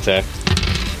second attack.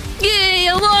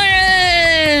 Yay,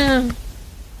 Lauren!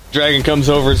 Dragon comes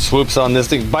over, swoops on this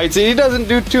thing, bites it. He doesn't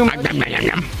do too much.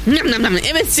 Nom, nom, nom.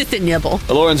 It's just a nibble.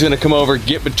 Aloran's gonna come over,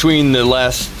 get between the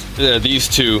last, these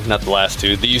two, not the last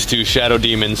two, these two shadow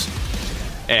demons,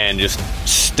 and just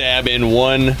stab in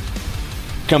one,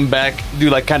 come back, do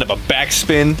like kind of a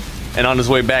backspin, and on his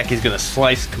way back he's gonna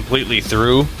slice completely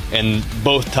through, and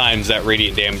both times that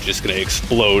radiant damage is gonna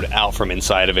explode out from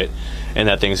inside of it, and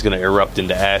that thing's gonna erupt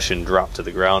into ash and drop to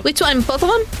the ground. Which one? Both of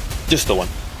them? Just the one.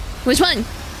 Which one?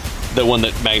 The one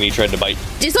that Magni tried to bite.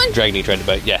 This one? Dragny tried to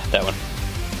bite. Yeah, that one.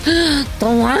 The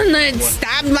one that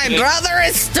stabbed my brother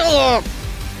is still up.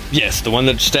 Yes, the one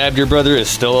that stabbed your brother is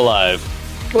still alive.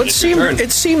 Well, it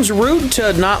seems rude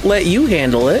to not let you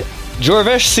handle it.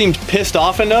 Jorvesh seemed pissed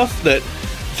off enough that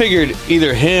figured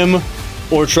either him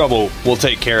or Trouble will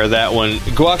take care of that one.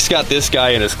 Guac's got this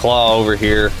guy in his claw over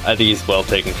here. I think he's well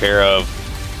taken care of.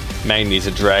 Magni's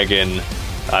a dragon.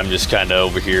 I'm just kind of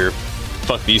over here.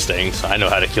 Fuck these things. I know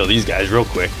how to kill these guys real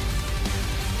quick.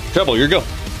 Trouble, your go.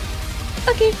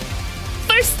 Okay.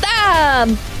 First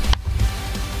stab.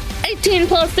 18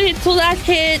 plus 8, so that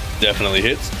hit. Definitely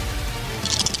hits.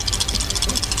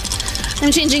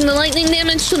 I'm changing the lightning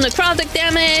damage to necrotic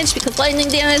damage because lightning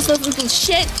damage doesn't do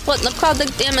shit. What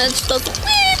necrotic damage does.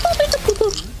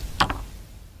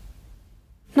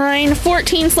 9,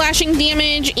 14 slashing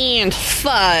damage, and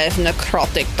 5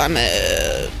 necrotic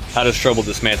damage. How does Trouble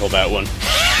dismantle that one?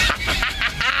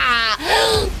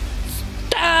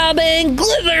 Stabbing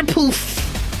glitter poof.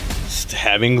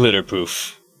 Stabbing glitter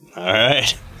poof.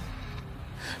 Alright.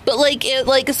 But like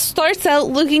it starts out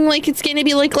looking like it's gonna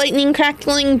be like lightning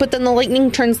crackling, but then the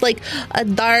lightning turns like a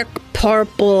dark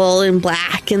purple and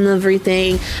black and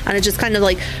everything, and it just kind of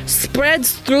like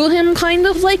spreads through him, kind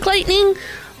of like lightning,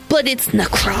 but it's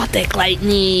necrotic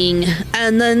lightning,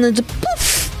 and then it's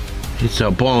poof. It's a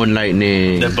bone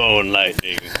lightning. The bone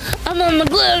lightning. And then the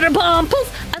glitter bomb,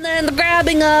 poof, and then the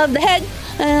grabbing of the head,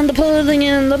 and the putting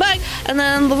in the bag, and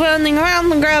then the running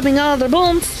around and grabbing other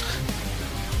bones.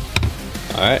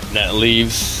 Alright, that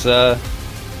leaves, Hold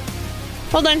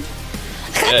on. I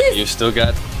got yeah, this. you still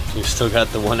got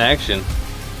the one action.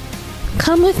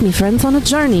 Come with me, friends, on a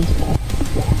journey.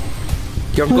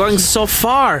 You're going so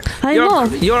far. I know.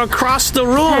 You're across the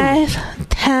room. 5,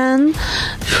 10,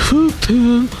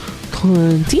 15,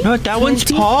 20. No, that one's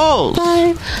 25, Paul's.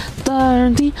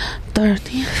 30,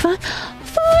 35,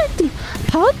 40.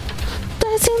 Paul,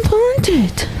 that's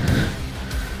important.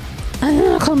 I'm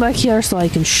gonna come back here so I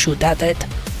can shoot at it.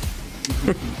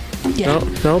 Yeah.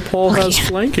 No, Paul Okay. has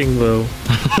flanking though.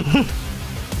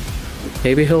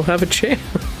 Maybe he'll have a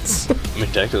chance. I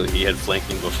mean, technically, he had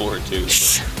flanking before, too.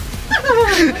 So.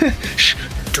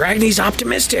 Dragny's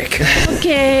optimistic.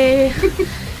 Okay.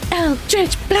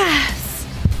 Eldritch Blast.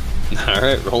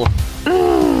 Alright, roll.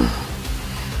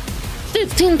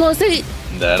 15 plus 8.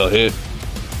 That'll hit.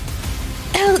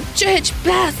 Eldritch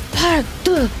Blast Part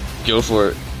 2. Go for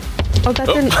it. Oh, that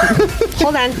didn't.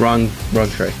 Hold on. Wrong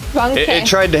tray. Wrong It tray.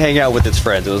 tried to hang out with its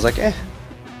friends. It was like, eh.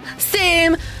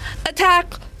 Same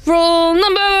attack roll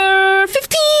number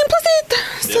 15 plus 8.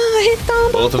 So I hit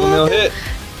them. Both of them will hit.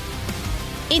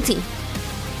 18.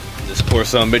 This poor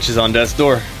son of a bitch is on death's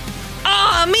door.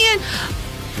 Oh, man.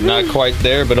 Not quite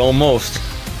there, but almost.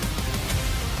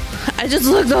 I just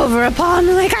looked over upon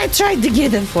him like I tried to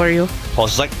get it for you.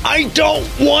 Paul's just like, I don't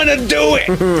want to do it.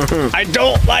 I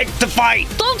don't like to fight.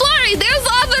 Don't worry, there's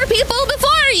other people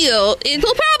before you. It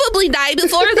will probably die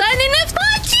before then, and if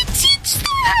not,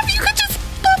 you could just.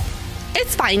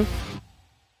 It's fine.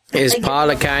 Is Paul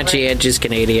a conscientious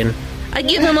Canadian? I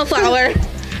give him a flower.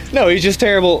 No, he's just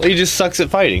terrible. He just sucks at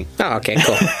fighting. Oh, okay,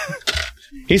 cool.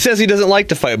 He says he doesn't like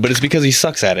to fight, but it's because he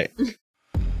sucks at it.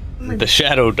 The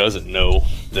Shadow doesn't know.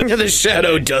 The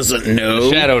Shadow doesn't know.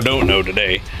 The Shadow don't know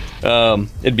today.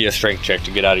 It'd be a strength check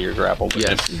to get out of your grapple. But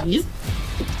Yes. Yes.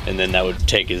 and then that would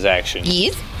take his action.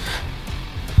 Yes.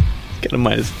 Got a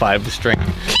 -5 to strength.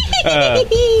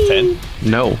 10.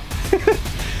 No.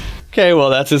 Okay, well,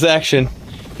 that's his action.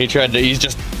 He's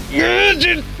just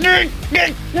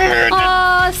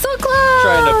Oh, so close.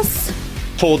 trying to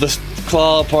pull this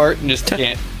claw apart and just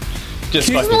can't.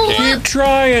 Just fucking can't. Keep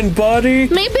trying, buddy.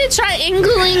 Maybe try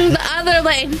angling the other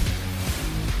way.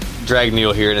 Dragny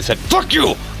will hear it and said, "Fuck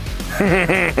you!"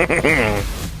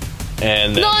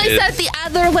 And No, I said the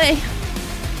other way.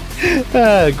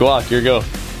 Guac, your go.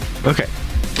 Okay.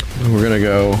 We're gonna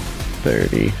go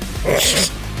 30.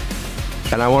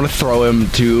 And I want to throw him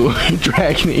to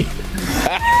Dragny.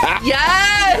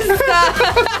 Yes.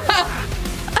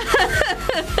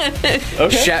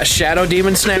 Okay. Shadow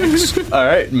demon snacks. All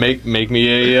right, make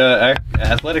me a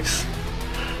athletics.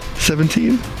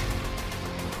 17.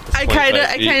 I kind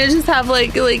 25 feet. of just have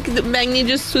like the Magni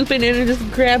just swooping in and just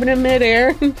grabbing him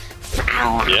midair.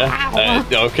 Yeah.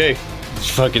 Okay.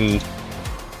 Fucking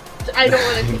I don't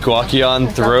want to.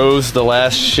 Guacion throws the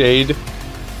last shade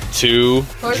to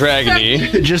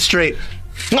Dragny. Just straight.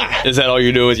 Is that all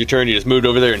you're doing with your turn? You just moved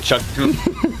over there and chucked him?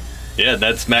 Yeah,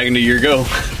 that's Magni, your go.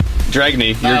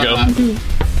 Dragny, your go.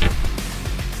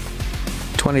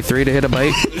 23 to hit a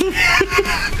bite.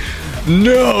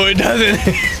 No, it doesn't.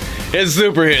 It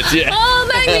super hits, yeah. Oh,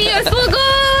 Magni, you're so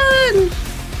good.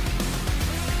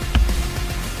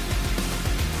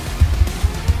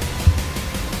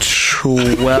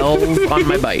 12 on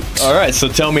my bite. All right, so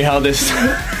tell me how this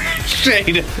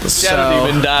Shadow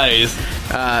Demon dies.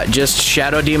 Just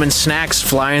Shadow Demon snacks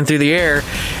flying through the air,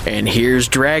 and here's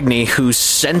Dragny, who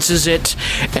senses it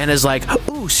and is like,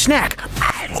 "Ooh, snack!"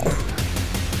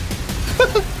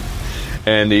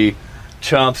 And he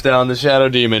chomps down the Shadow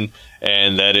Demon,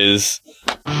 and that is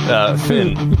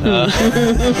Finn.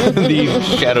 The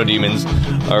Shadow Demons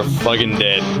are fucking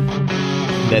dead.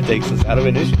 That takes us out of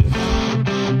initiative.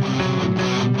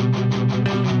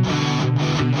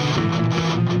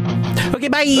 Okay,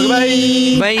 bye.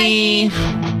 Bye.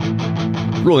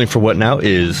 Rolling for what now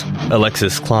is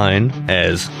Alexis Klein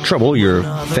as Trouble, your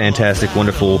fantastic,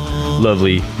 wonderful,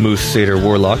 lovely Moose Satyr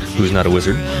Warlock, who's not a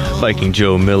wizard. Viking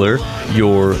Joe Miller,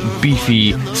 your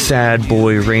beefy, sad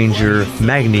boy ranger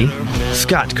Magni.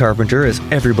 Scott Carpenter as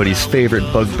everybody's favorite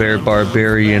bugbear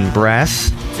barbarian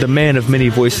Brass. The man of many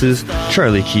voices,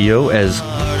 Charlie Keogh as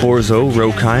Orzo,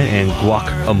 Rokine, and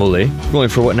Guacamole. Rolling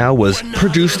for what now was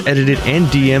produced, edited,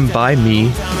 and DM'd by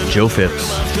me, Joe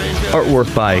Phipps. Artwork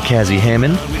by Kazzy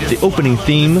Hammond. The opening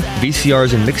theme,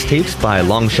 VCRs and mixtapes by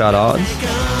Longshot Odds.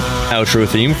 Outro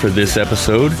theme for this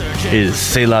episode is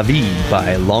C'est la vie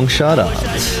by Longshot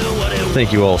Odds.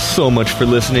 Thank you all so much for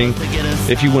listening.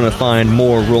 If you want to find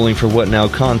more Rolling for What Now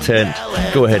content,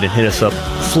 go ahead and hit us up,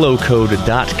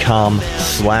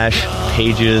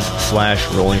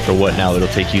 flowcode.com/pages/Rolling for What Now. It'll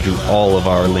take you to all of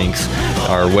our links,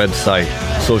 our website,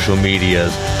 social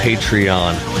medias,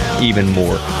 Patreon, even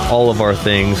more. All of our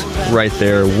things right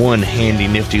there, one handy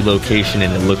nifty location,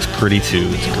 and it looks pretty too.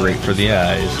 It's great for the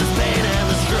eyes.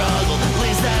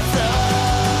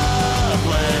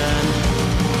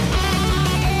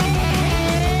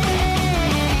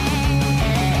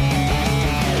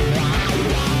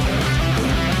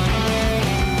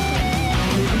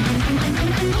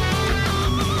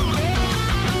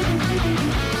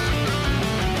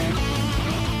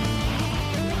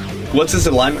 What's his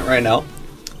alignment right now?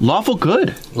 Lawful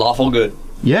good. Lawful good.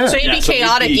 Yeah. So he'd be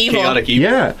chaotic evil. Chaotic evil.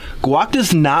 Yeah. Guac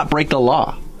does not break the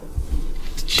law.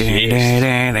 He does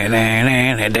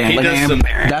some,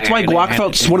 That's why Guac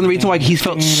felt, one of the reasons why he's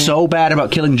felt so bad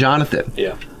about killing Jonathan.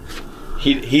 yeah.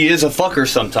 He is a fucker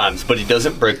sometimes, but he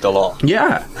doesn't break the law.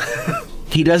 Yeah.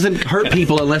 He doesn't hurt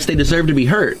people unless they deserve to be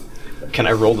hurt. Can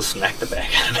I roll to smack the back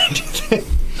out of anything?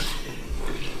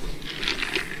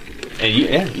 And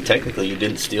you technically you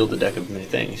didn't steal the deck of many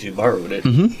things. You borrowed it.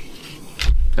 Mm-hmm.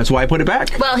 That's why I put it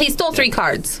back. Well, he stole 3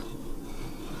 cards.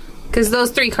 Because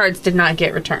those 3 cards did not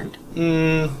get returned.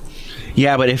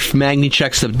 Yeah, but if Magni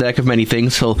checks the deck of many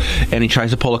things, and he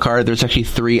tries to pull a card, there's actually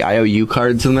 3 IOU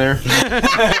cards in there.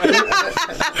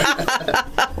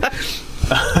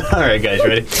 All right, guys,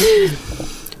 ready?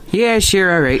 Yeah,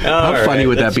 sure, all right. How funny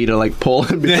would that be to like pull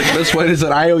and be like, this one is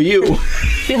an IOU.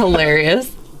 Be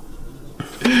hilarious.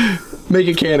 Make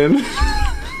it canon.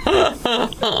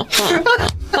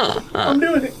 I'm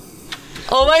doing it.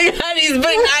 Oh my god, he's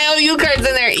putting IOU cards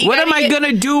in there. What am I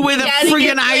gonna do with a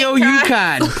friggin' IOU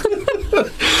card?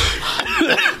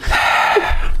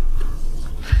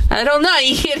 I don't know.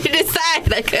 You get to decide.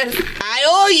 Because I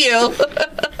owe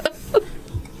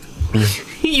you.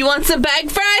 You want some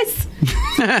bag fries?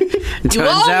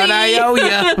 Turns out me. I owe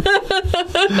ya.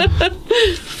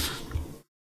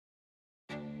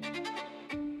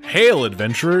 Hail,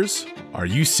 adventurers! Are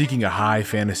you seeking a high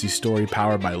fantasy story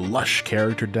powered by lush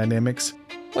character dynamics?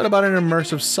 What about an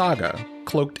immersive saga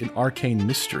cloaked in arcane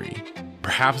mystery?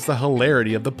 Perhaps the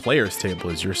hilarity of the player's table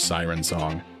is your siren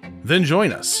song. Then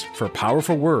join us for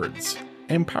Powerful Words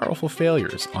and Powerful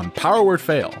Failures on Power Word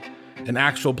Fail, an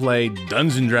actual play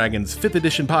Dungeons & Dragons 5th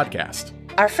edition podcast.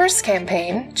 Our first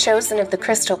campaign, Chosen of the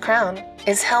Crystal Crown,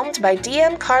 is helmed by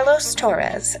DM Carlos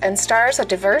Torres and stars a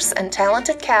diverse and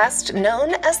talented cast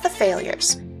known as the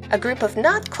Failures, a group of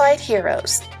not-quite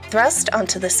heroes thrust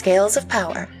onto the scales of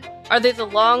power. Are they the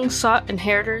long-sought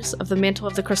inheritors of the mantle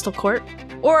of the Crystal Court?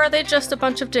 Or are they just a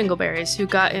bunch of dingleberries who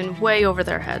got in way over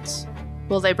their heads?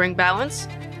 Will they bring balance,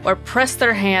 or press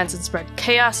their hands and spread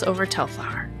chaos over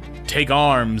Telthar? Take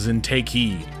arms and take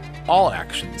heed. All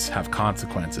actions have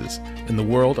consequences in the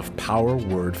world of Power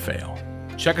Word Fail.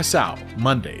 Check us out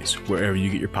Mondays wherever you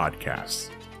get your podcasts.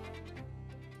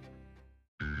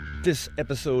 This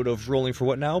episode of Rolling for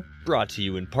What Now brought to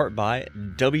you in part by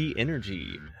Dubby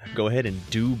Energy. Go ahead and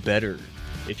do better.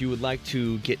 If you would like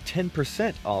to get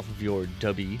 10% off of your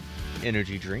Dubby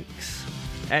Energy drinks,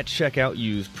 at checkout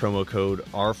use promo code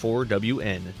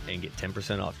R4WN and get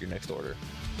 10% off your next order.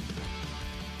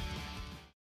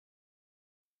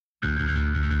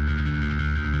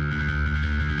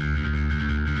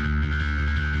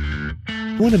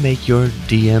 Want to make your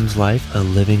DM's life a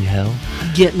living hell?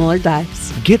 Get more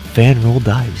dice. Get fan roll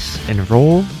dice and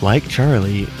roll like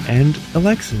Charlie and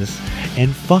Alexis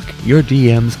and fuck your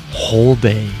DM's whole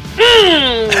day.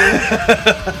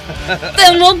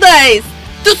 Fan roll dice.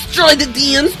 Destroy the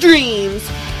DM's dreams.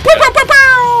 Pow, pow, pow,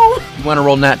 pow. You want to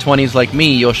roll nat 20s like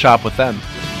me, you'll shop with them.